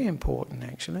 That's very important,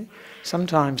 actually.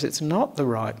 Sometimes it's not the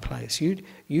right place.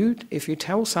 If you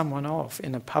tell someone off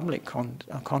in a public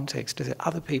context, there's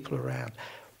other people around,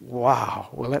 wow,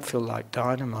 will that feel like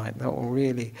dynamite? That will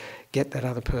really get that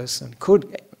other person,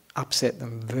 could upset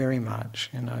them very much,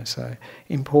 so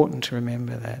important to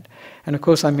remember that. And of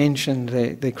course I mentioned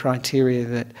the criteria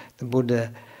that the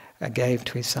Buddha gave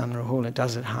to his son Rahula.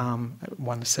 Does it harm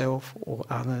oneself or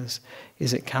others?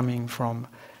 Is it coming from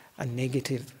a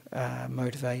negative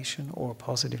motivation or a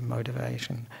positive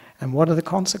motivation? And what are the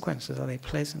consequences? Are they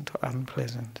pleasant or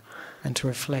unpleasant? And to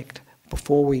reflect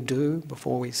before we do,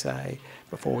 before we say,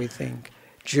 before we think,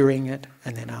 during it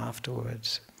and then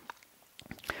afterwards.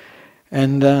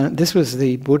 And this was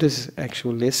the Buddha's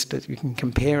actual list, that you can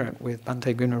compare it with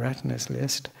Bhante Gunaratana's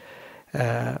list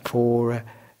for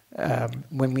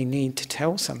when we need to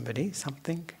tell somebody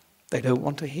something they don't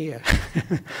want to hear.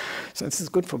 So this is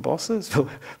good for bosses,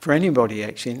 for anybody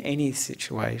actually, in any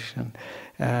situation.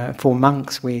 For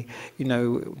monks,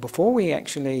 before we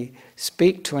actually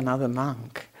speak to another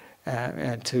monk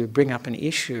to bring up an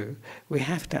issue, we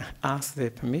have to ask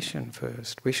their permission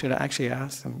first. We should actually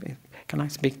ask them, can I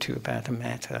speak to you about a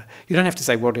matter? You don't have to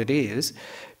say what it is,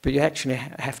 but you actually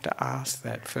have to ask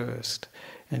that first.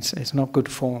 It's not good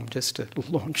form just to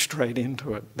launch straight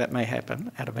into it. That may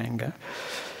happen out of anger.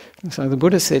 So the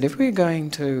Buddha said, if we're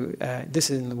going to, this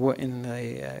is in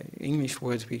the English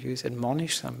words we use,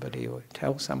 admonish somebody or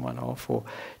tell someone off or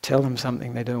tell them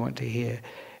something they don't want to hear,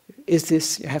 is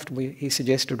this, he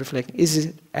suggested reflect, is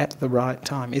it at the right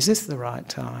time? Is this the right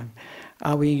time?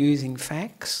 Are we using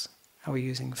facts? Are we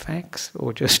using facts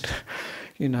or just,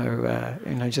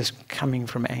 just coming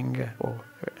from anger or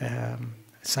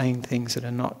saying things that are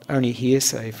not only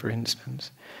hearsay, for instance?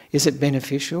 Is it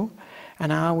beneficial?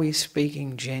 And are we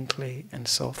speaking gently and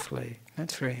softly?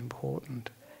 That's very important.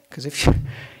 Because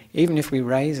even if we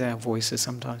raise our voices,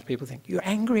 sometimes people think, you're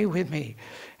angry with me.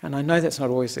 And I know that's not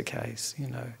always the case,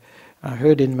 I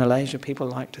heard in Malaysia,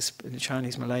 the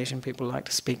Chinese Malaysian people like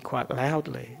to speak quite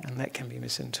loudly, and that can be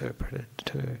misinterpreted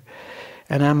too.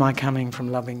 And am I coming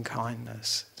from loving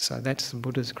kindness? So that's the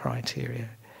Buddha's criteria.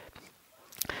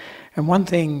 And one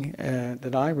thing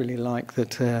that I really like that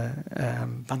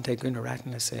Bhante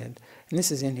Gunaratana said, and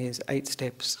this is in his 8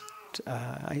 steps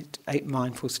eight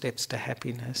mindful steps to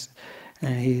happiness.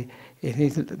 And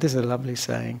this is a lovely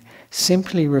saying: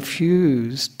 simply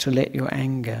refuse to let your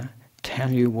anger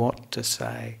tell you what to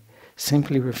say.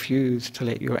 Simply refuse to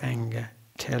let your anger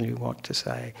tell you what to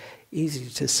say. Easy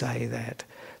to say that,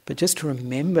 but just to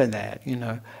remember that,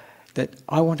 that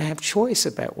I want to have choice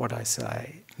about what I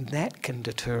say. That can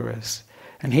deter us.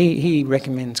 And he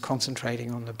recommends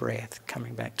concentrating on the breath,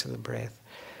 coming back to the breath.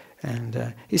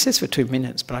 And he says for 2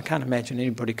 minutes, but I can't imagine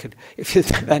anybody could, if you're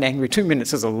that angry, 2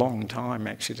 minutes is a long time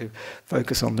actually to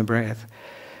focus on the breath.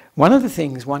 One of the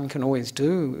things one can always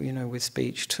do, with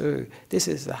speech too, this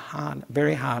is the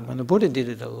very hard one. The Buddha did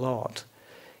it a lot.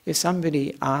 If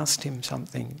somebody asked him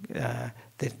something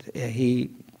that he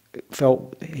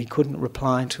felt he couldn't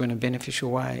reply to in a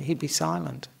beneficial way, he'd be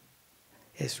silent.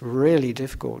 It's really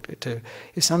difficult to,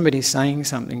 if somebody's saying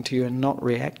something to you and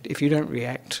if you don't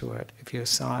react to it, if you're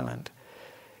silent,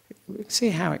 see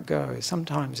how it goes.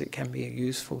 Sometimes it can be a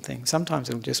useful thing. Sometimes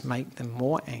it'll just make them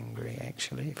more angry,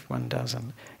 actually, if one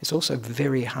doesn't. It's also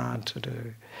very hard to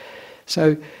do.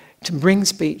 So to bring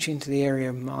speech into the area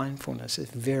of mindfulness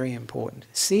is very important.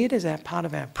 See it as part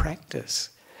of our practice.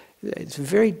 It's a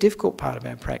very difficult part of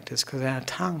our practice because our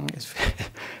tongue is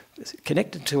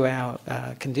connected to our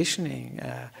conditioning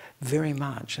very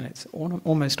much, and it's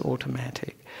almost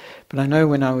automatic. But I know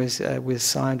when I was with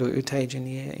Sayadaw U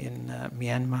Tejaniya in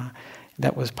Myanmar,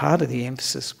 that was part of the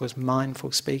emphasis, was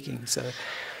mindful speaking. So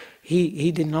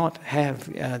he did not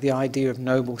have the idea of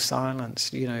noble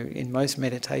silence. In most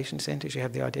meditation centres you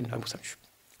have the idea of noble silence,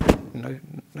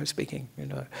 no speaking,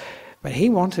 But he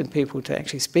wanted people to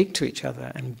actually speak to each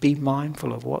other and be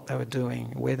mindful of what they were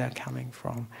doing, where they're coming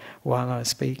from while they were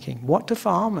speaking, what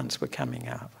defilements were coming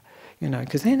up,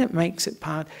 because then it makes it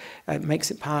part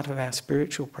of our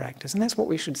spiritual practice, and that's what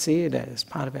we should see it as,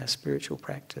 part of our spiritual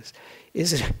practice.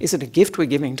 Is it a gift we're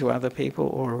giving to other people,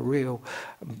 or a real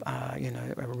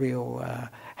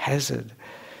hazard?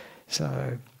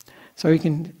 So we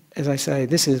can, as I say,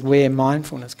 this is where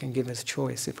mindfulness can give us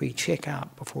choice. If we check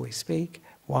up before we speak,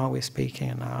 while we're speaking,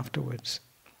 and afterwards.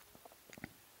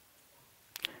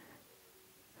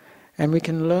 And we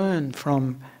can learn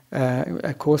from,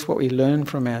 of course, what we learn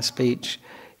from our speech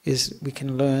is we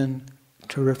can learn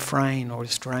to refrain or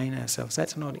restrain ourselves.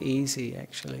 That's not easy,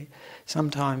 actually.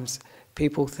 Sometimes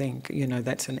people think,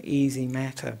 that's an easy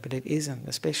matter, but it isn't,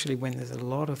 especially when there's a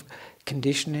lot of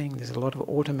conditioning, there's a lot of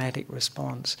automatic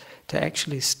response. To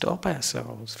actually stop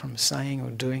ourselves from saying or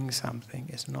doing something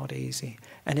is not easy.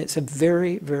 And it's a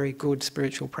very, very good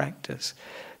spiritual practice,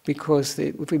 because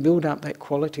if we build up that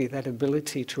quality, that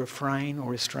ability to refrain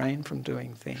or restrain from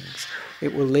doing things,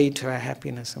 it will lead to our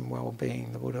happiness and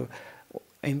well-being. The Buddha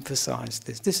emphasised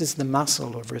this. This is the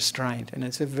muscle of restraint, and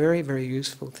it's a very, very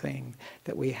useful thing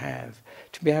that we have,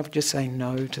 to be able to just say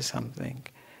no to something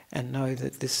and know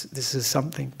that this is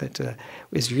something that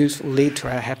is useful, lead to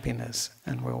our happiness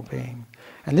and well-being.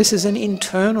 And this is an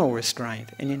internal restraint,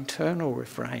 an internal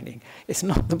refraining. It's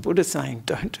not the Buddha saying,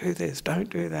 don't do this,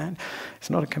 don't do that. It's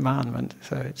not a commandment.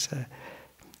 So it's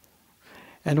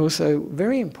and also,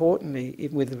 very importantly,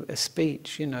 with a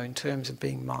speech, in terms of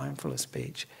being mindful of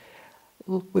speech,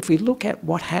 if we look at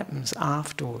what happens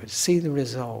afterwards, see the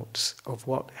results of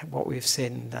what we've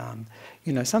said and done,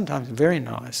 sometimes very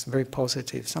nice, very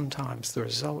positive. Sometimes the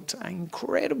results are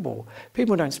incredible.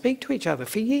 People don't speak to each other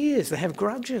for years. They have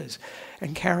grudges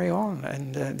and carry on,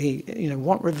 and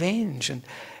want revenge. And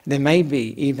there may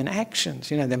be even actions.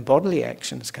 Then bodily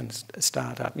actions can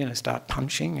start up. Start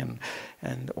punching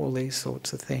and all these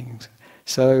sorts of things.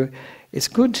 So it's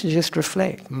good to just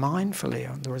reflect mindfully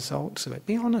on the results of it.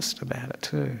 Be honest about it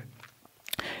too.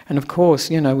 And of course,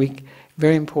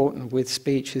 very important with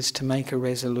speech is to make a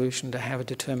resolution, to have a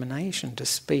determination to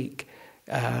speak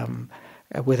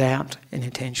without an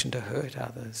intention to hurt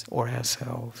others or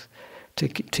ourselves,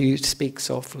 to speak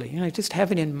softly. Just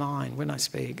have it in mind. When I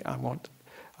speak,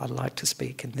 I'd like to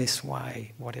speak in this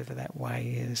way, whatever that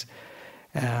way is.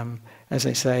 As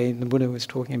I say, the Buddha was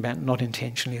talking about not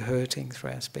intentionally hurting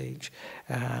through our speech,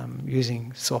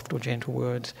 using soft or gentle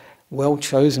words,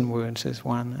 well-chosen words is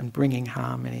one, and bringing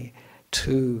harmony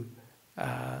to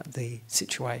the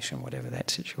situation, whatever that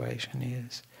situation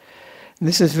is. And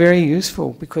this is very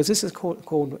useful because this is called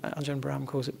Ajahn Brahm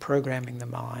calls it programming the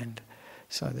mind.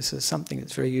 So this is something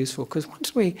that's very useful, because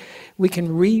once we can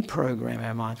reprogram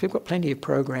our minds. We've got plenty of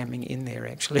programming in there,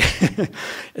 actually.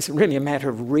 It's really a matter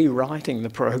of rewriting the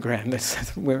program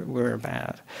that's what we're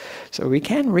about. So we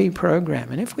can reprogram,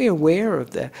 and if we're aware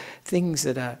of the things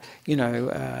that are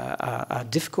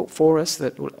difficult for us,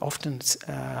 that will often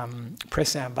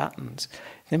press our buttons,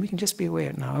 then we can just be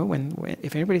aware, no,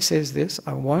 if anybody says this,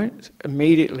 I won't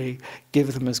immediately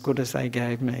give them as good as they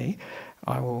gave me.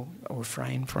 I will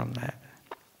refrain from that.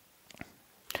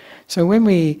 So when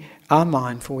we are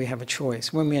mindful, we have a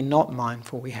choice. When we are not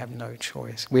mindful, we have no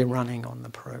choice. We're running on the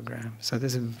program. So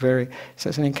it's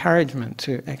an encouragement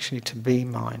to be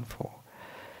mindful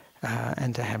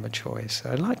and to have a choice.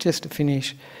 So I'd like just to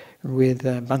finish with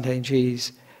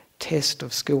Banteji's test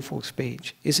of skillful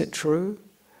speech. Is it true,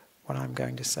 what I'm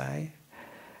going to say?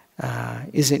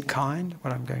 Is it kind,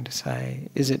 what I'm going to say?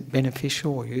 Is it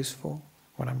beneficial or useful,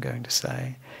 what I'm going to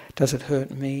say? Does it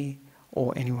hurt me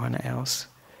or anyone else?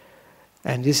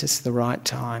 And is this the right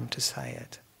time to say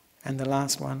it? And the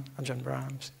last one, Ajahn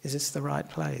Brahms, is this the right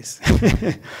place?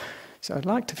 So I'd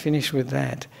like to finish with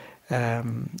that,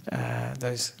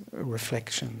 those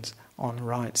reflections on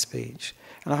right speech.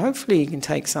 And hopefully you can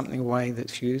take something away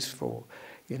that's useful,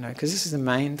 because this is the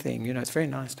main thing. It's very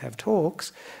nice to have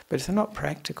talks, but if they're not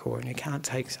practical and you can't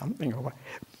take something away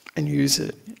and use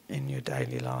it in your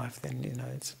daily life, then,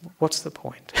 what's the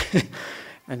point?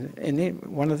 And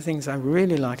one of the things I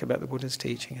really like about the Buddha's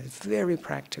teaching is very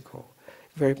practical,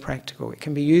 very practical. It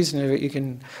can be used you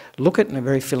can look at it in a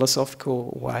very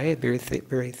philosophical way, a very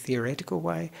theoretical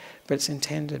way, but it's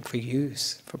intended for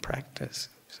use, for practice.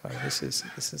 So this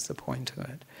is the point of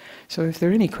it. So if there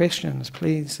are any questions,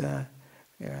 please,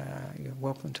 you're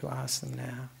welcome to ask them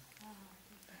now.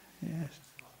 Yes.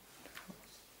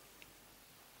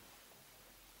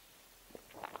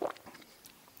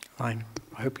 Fine.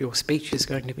 I hope your speech is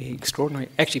going to be extraordinary.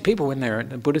 Actually, people, when they're at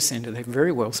the Buddha Centre, they're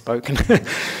very well spoken.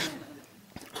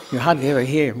 You hardly ever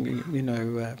hear,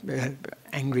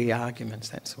 angry arguments,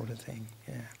 that sort of thing.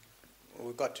 Yeah. Well,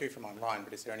 we've got two from online,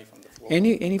 but is there any from the floor?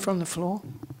 Any from the floor?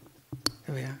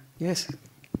 There we are. Yes.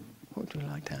 What would you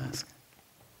like to ask?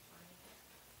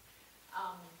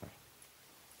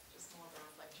 Just more of a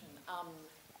reflection.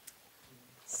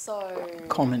 So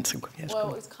Comments. Yes, well,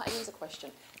 it was a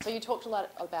question. So you talked a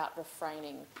lot about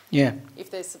refraining. Yeah.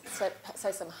 If there's,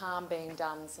 say, some harm being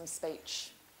done, some speech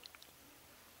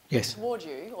Yes. toward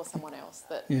you or someone else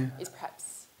that is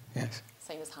perhaps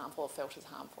seen as harmful or felt as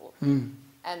harmful. Mm.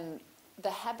 And the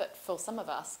habit for some of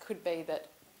us could be that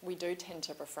we do tend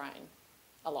to refrain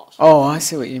a lot. Oh, I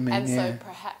see what you mean. And yeah. so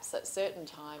perhaps at certain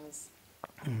times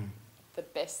the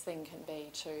best thing can be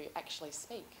to actually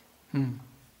speak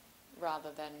rather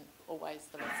than always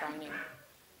the refraining.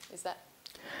 Is that...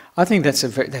 I think that's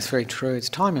very true. It's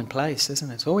time and place, isn't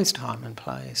it? It's always time and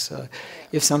place. So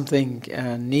if something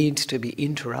needs to be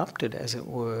interrupted, as it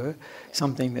were,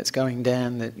 something that's going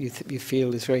down that you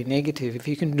feel is very negative, if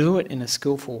you can do it in a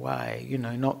skillful way,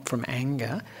 not from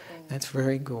anger, that's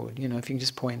very good. If you can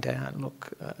just point out,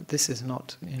 look, this is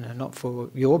not, not for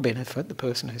your benefit, the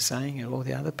person who's saying it, or or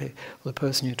the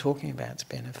person you're talking about's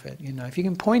benefit. If you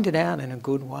can point it out in a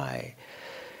good way,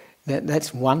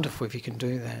 that's wonderful if you can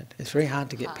do that. It's very hard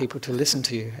to get people to listen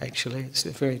to you, actually.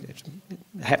 It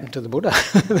happened to the Buddha.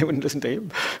 They wouldn't listen to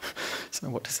him. So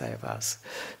what to say of us?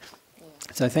 Yeah.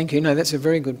 So thank you. No, that's a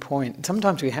very good point.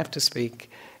 Sometimes we have to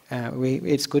speak.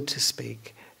 It's good to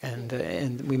speak.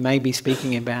 And we may be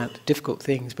speaking about difficult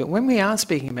things. But when we are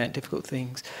speaking about difficult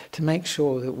things, to make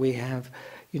sure that we have,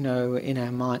 in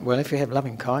our mind... Well, if we have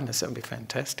loving kindness, that would be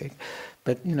fantastic.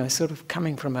 But, sort of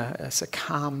coming from a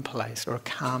calm place or a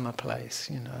calmer place,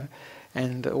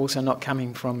 and also not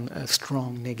coming from a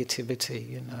strong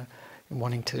negativity, and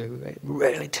wanting to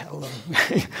really tell them,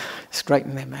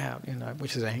 straighten them out,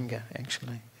 which is anger,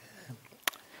 actually.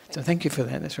 So thank you for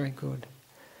that, that's very good.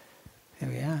 There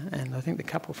we are, and I think the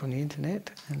couple from the internet,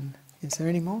 and is there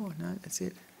any more? No, that's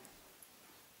it.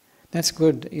 That's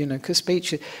good, because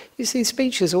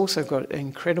speech has also got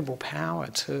incredible power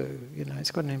too,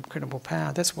 it's got an incredible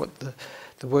power. That's what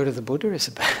the word of the Buddha is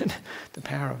about, the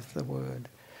power of the word.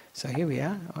 So here we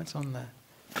are, it's on the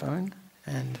phone.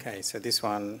 Okay, so this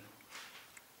one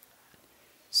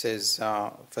says,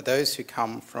 for those who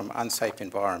come from unsafe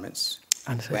environments,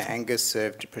 where anger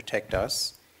served to protect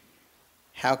us,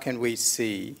 how can we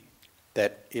see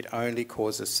that it only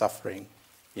causes suffering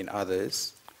in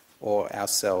others or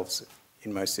ourselves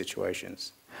in most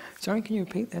situations? Sorry, can you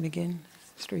repeat that again,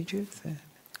 Sri Judith?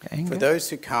 Anger? For those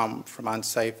who come from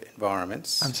unsafe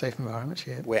environments,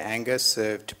 yeah. where anger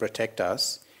served to protect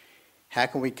us, how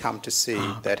can we come to see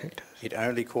that it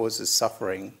only causes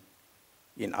suffering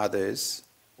in others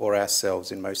or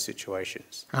ourselves in most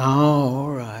situations? Oh,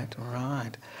 all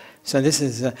right. So this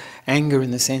is anger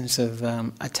in the sense of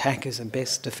attack is the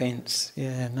best defence.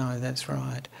 Yeah, no, that's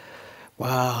right.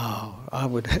 Wow, I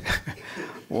would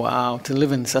Wow, to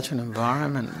live in such an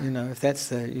environment, if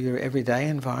that's your everyday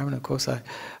environment, of course, I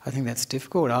think that's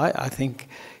difficult. I think,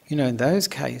 in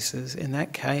that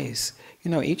case,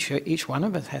 each one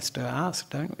of us has to ask,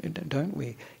 don't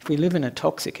we? If we live in a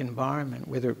toxic environment,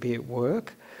 whether it be at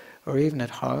work or even at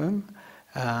home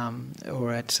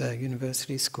or at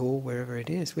university, school, wherever it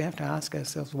is, we have to ask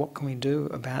ourselves, what can we do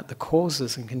about the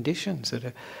causes and conditions that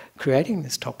are creating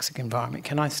this toxic environment?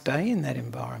 Can I stay in that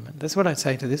environment? That's what I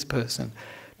say to this person.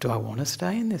 Do I want to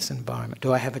stay in this environment?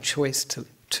 Do I have a choice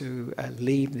to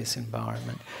leave this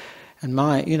environment? And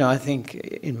I think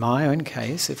in my own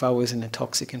case, if I was in a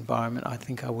toxic environment, I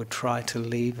think I would try to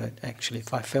leave it, actually,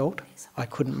 if I felt I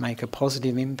couldn't make a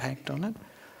positive impact on it.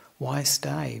 Why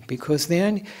stay? Because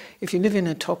if you live in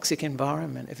a toxic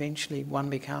environment, eventually one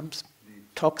becomes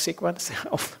toxic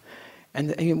oneself.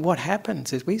 And what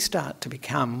happens is we start to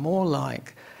become more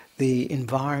like the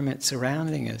environment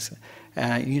surrounding us.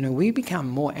 We become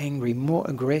more angry, more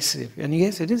aggressive. And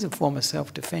yes, it is a form of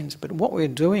self-defense, but what we're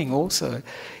doing also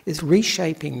is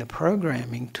reshaping the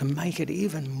programming to make it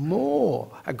even more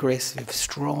aggressive,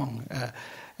 strong.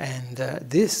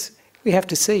 This, we have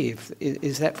to see,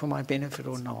 is that for my benefit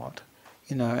or not?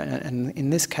 And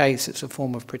in this case, it's a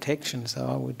form of protection, so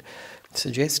I would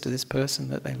suggest to this person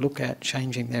that they look at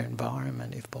changing their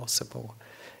environment if possible.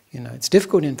 It's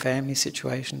difficult in family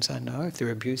situations, I know, if they're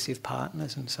abusive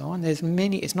partners and so on. There's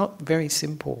many, it's not very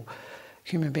simple.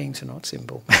 Human beings are not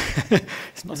simple.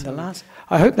 It's not the last.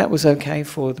 I hope that was okay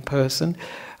for the person.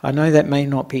 I know that may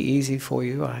not be easy for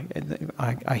you.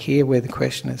 I hear where the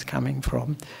question is coming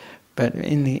from. But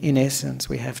in essence,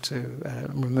 we have to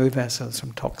remove ourselves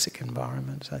from toxic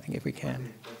environments, I think, if we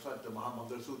can.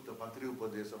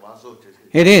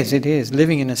 It is.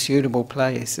 Living in a suitable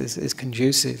place is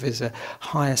conducive, is a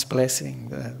highest blessing,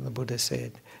 the Buddha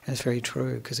said. And it's very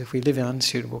true, because if we live in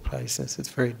unsuitable places, it's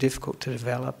very difficult to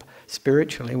develop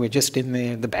spiritually. We're just in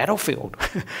the battlefield.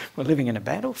 We're living in a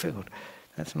battlefield.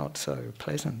 That's not so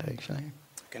pleasant, actually.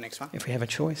 Okay, next one. If we have a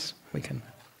choice, we can,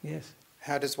 yes.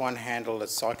 How does one handle a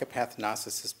psychopath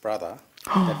narcissist brother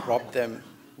that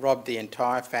robbed the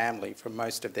entire family from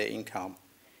most of their income?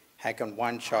 How can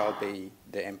one child be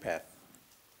the empath?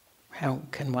 How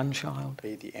can one child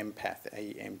be the empath?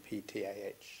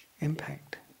 E-M-P-T-A-H.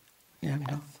 Impact. Yeah,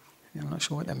 I'm not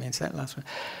sure what that means, that last one.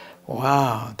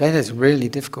 Wow, that is really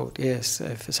difficult, yes.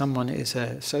 For someone who is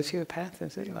a sociopath,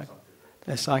 is it? Like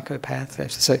a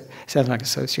psychopath? So it sounds like a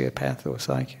sociopath or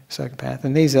psychopath.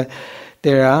 And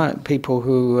there are people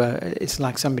who, it's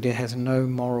like somebody who has no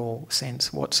moral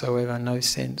sense whatsoever, no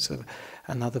sense of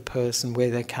another person, where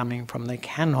they're coming from. They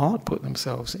cannot put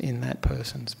themselves in that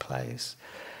person's place.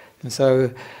 And so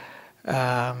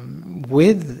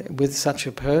with such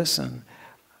a person,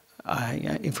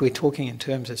 if we're talking in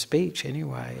terms of speech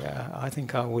anyway, I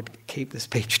think I would keep the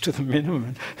speech to the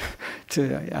minimum.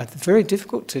 It's very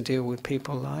difficult to deal with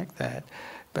people like that.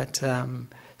 But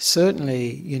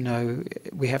certainly,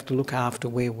 we have to look after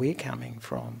where we're coming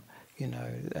from,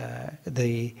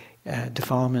 the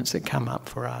defilements that come up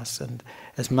for us. And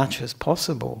as much as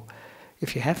possible,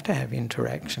 if you have to have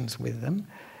interactions with them,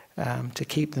 to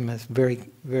keep them as very,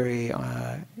 very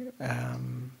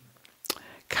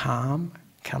calm,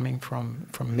 coming from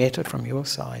metta from your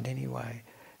side anyway.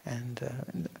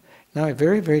 And no,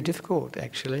 very, very difficult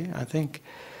actually. I think,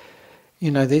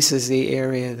 this is the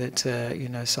area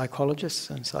that, psychologists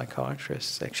and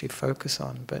psychiatrists actually focus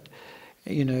on. But,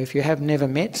 if you have never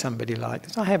met somebody like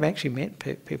this, I have actually met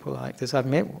people like this. I've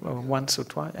met once or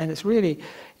twice, and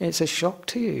it's a shock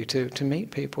to you to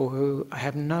meet people who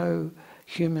have no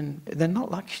they're not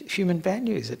like human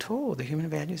values at all. The human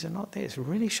values are not there. It's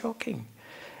really shocking.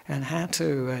 And how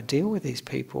to deal with these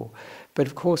people. But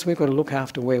of course we've got to look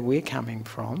after where we're coming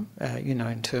from,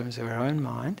 in terms of our own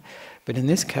mind. But in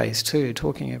this case too,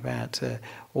 talking about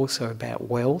also about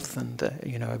wealth and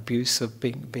abuse of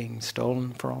being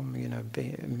stolen from,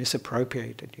 being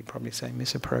misappropriated. You'd probably say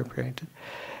misappropriated,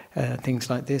 things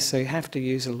like this. So you have to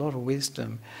use a lot of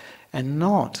wisdom, and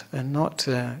not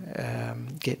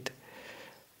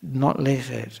let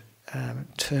it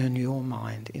turn your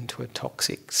mind into a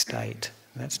toxic state.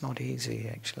 That's not easy,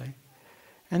 actually.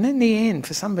 And in the end,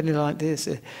 for somebody like this,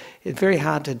 it's very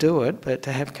hard to do it, but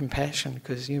to have compassion,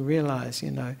 because you realise,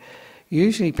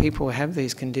 usually people who have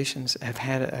these conditions have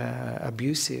had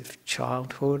abusive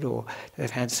childhood, or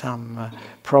they've had some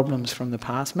problems from the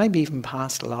past, maybe even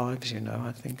past lives.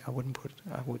 I think I would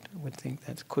think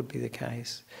that could be the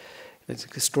case. It's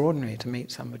extraordinary to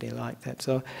meet somebody like that.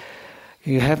 So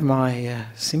you have my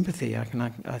sympathy. I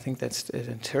think that's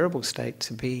a terrible state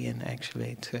to be in,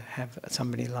 actually, to have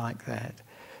somebody like that.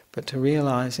 But to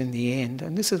realise in the end,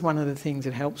 and this is one of the things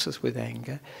that helps us with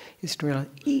anger, is to realise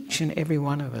each and every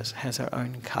one of us has our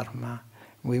own karma.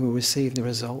 We will receive the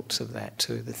results of that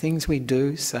too. The things we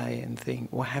do, say and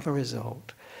think will have a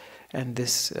result. And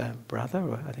this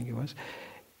brother, I think he was,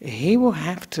 he will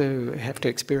have to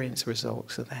experience the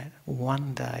results of that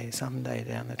one day, someday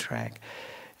down the track.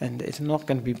 And it's not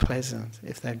going to be pleasant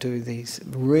if they do these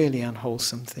really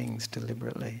unwholesome things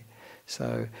deliberately.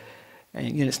 So,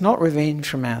 and, it's not revenge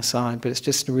from our side, but it's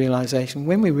just a realisation.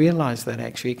 When we realise that,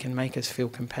 actually, it can make us feel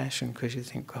compassion, because you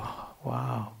think, oh,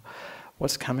 wow,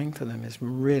 what's coming for them is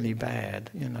really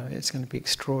bad. It's going to be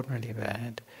extraordinarily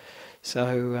bad.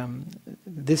 So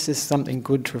this is something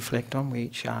good to reflect on.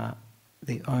 We are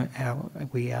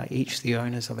each the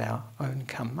owners of our own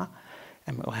karma,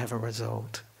 and we'll have a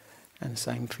result. And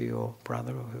same for your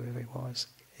brother or whoever he was.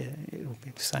 It will be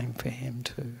the same for him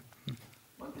too.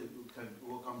 One thing, you can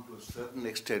overcome to a certain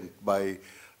extent by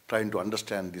trying to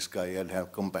understand this guy and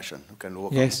have compassion. You can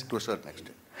overcome to a certain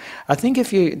extent. I think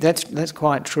that's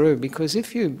quite true, because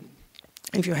if you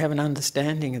have an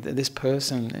understanding that this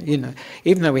person,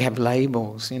 even though we have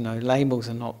labels, labels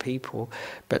are not people,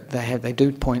 but they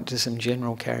do point to some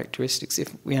general characteristics.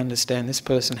 If we understand this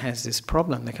person has this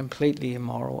problem, they're completely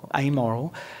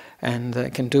amoral, and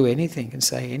can do anything and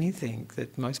say anything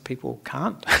that most people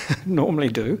can't normally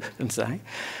do and say,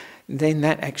 then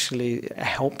that actually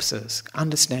helps us.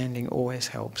 Understanding always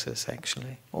helps us,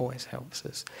 actually, always helps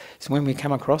us. So when we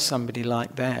come across somebody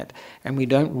like that and we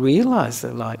don't realise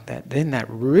they're like that, then that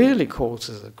really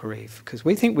causes a grief, because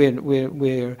we think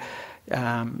we're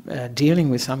dealing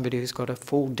with somebody who's got a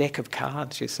full deck of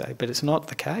cards, you say, but it's not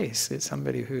the case. It's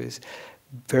somebody who is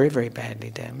very, very badly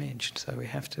damaged. So we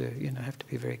have to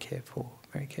be very careful,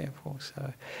 very careful.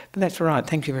 So, but that's right.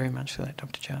 Thank you very much for that,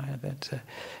 Dr. Jaya. That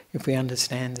if we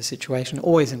understand the situation,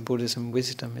 always in Buddhism,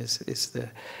 wisdom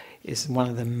is one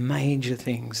of the major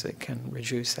things that can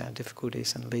reduce our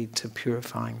difficulties and lead to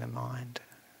purifying the mind.